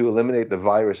better to eliminate the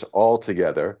virus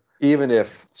altogether, even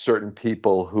if certain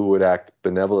people who would act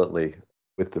benevolently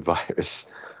with the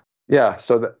virus. Yeah,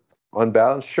 so that, on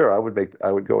balance, sure, I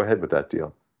would go ahead with that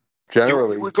deal.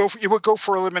 Generally, you would go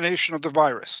for elimination of the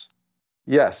virus.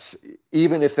 Yes,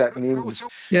 even if that means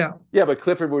yeah, but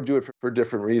Clifford would do it for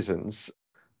different reasons.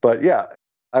 But yeah,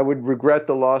 I would regret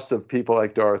the loss of people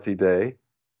like Dorothy Day,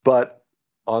 but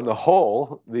on the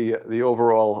whole, the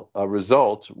overall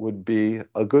result would be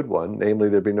a good one. Namely,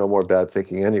 there'd be no more bad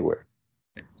thinking anywhere.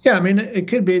 Yeah, I mean, it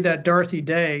could be that Dorothy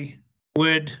Day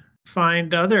would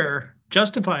find other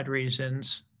justified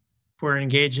reasons for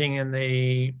engaging in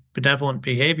the benevolent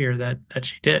behavior that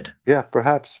she did. Yeah,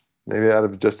 perhaps. Maybe out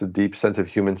of just a deep sense of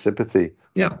human sympathy.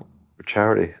 Yeah. Or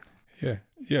charity.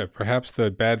 Yeah. Perhaps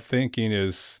the bad thinking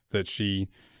is that she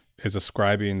is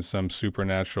ascribing some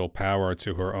supernatural power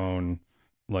to her own,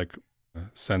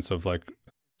 sense of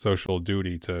social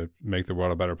duty to make the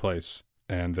world a better place.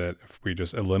 and that if we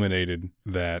just eliminated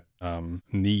that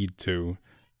need to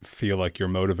feel like you're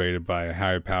motivated by a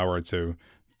higher power to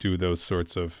do those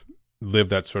sorts of, live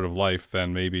that sort of life,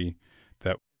 then maybe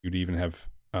that you'd even have,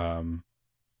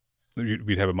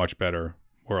 we'd have a much better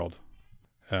world.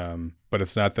 But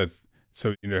it's not that,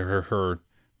 so, her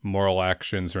moral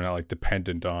actions are not like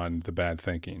dependent on the bad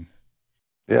thinking.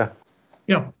 Yeah.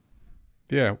 Yeah.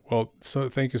 Well, so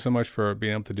thank you so much for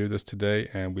being able to do this today.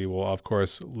 And we will, of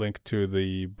course, link to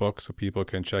the book so people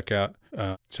can check out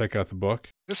the book.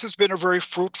 This has been a very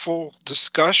fruitful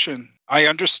discussion. I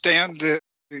understand the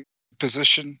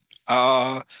position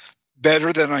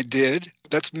better than I did.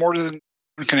 That's more than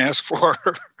one can ask for.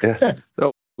 Yeah.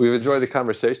 No, we've enjoyed the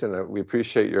conversation. We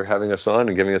appreciate your having us on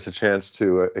and giving us a chance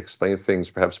to explain things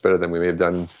perhaps better than we may have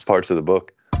done in parts of the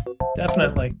book.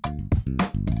 Definitely.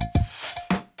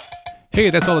 Hey,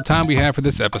 that's all the time we have for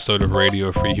this episode of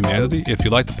Radio Free Humanity. If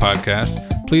you like the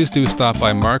podcast, please do stop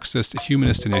by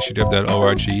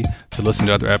MarxistHumanistInitiative.org to listen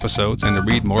to other episodes and to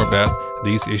read more about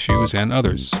these issues and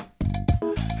others.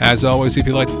 As always, if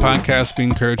you like the podcast, we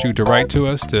encourage you to write to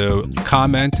us, to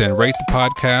comment and rate the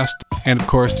podcast, and of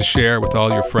course to share with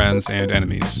all your friends and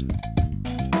enemies.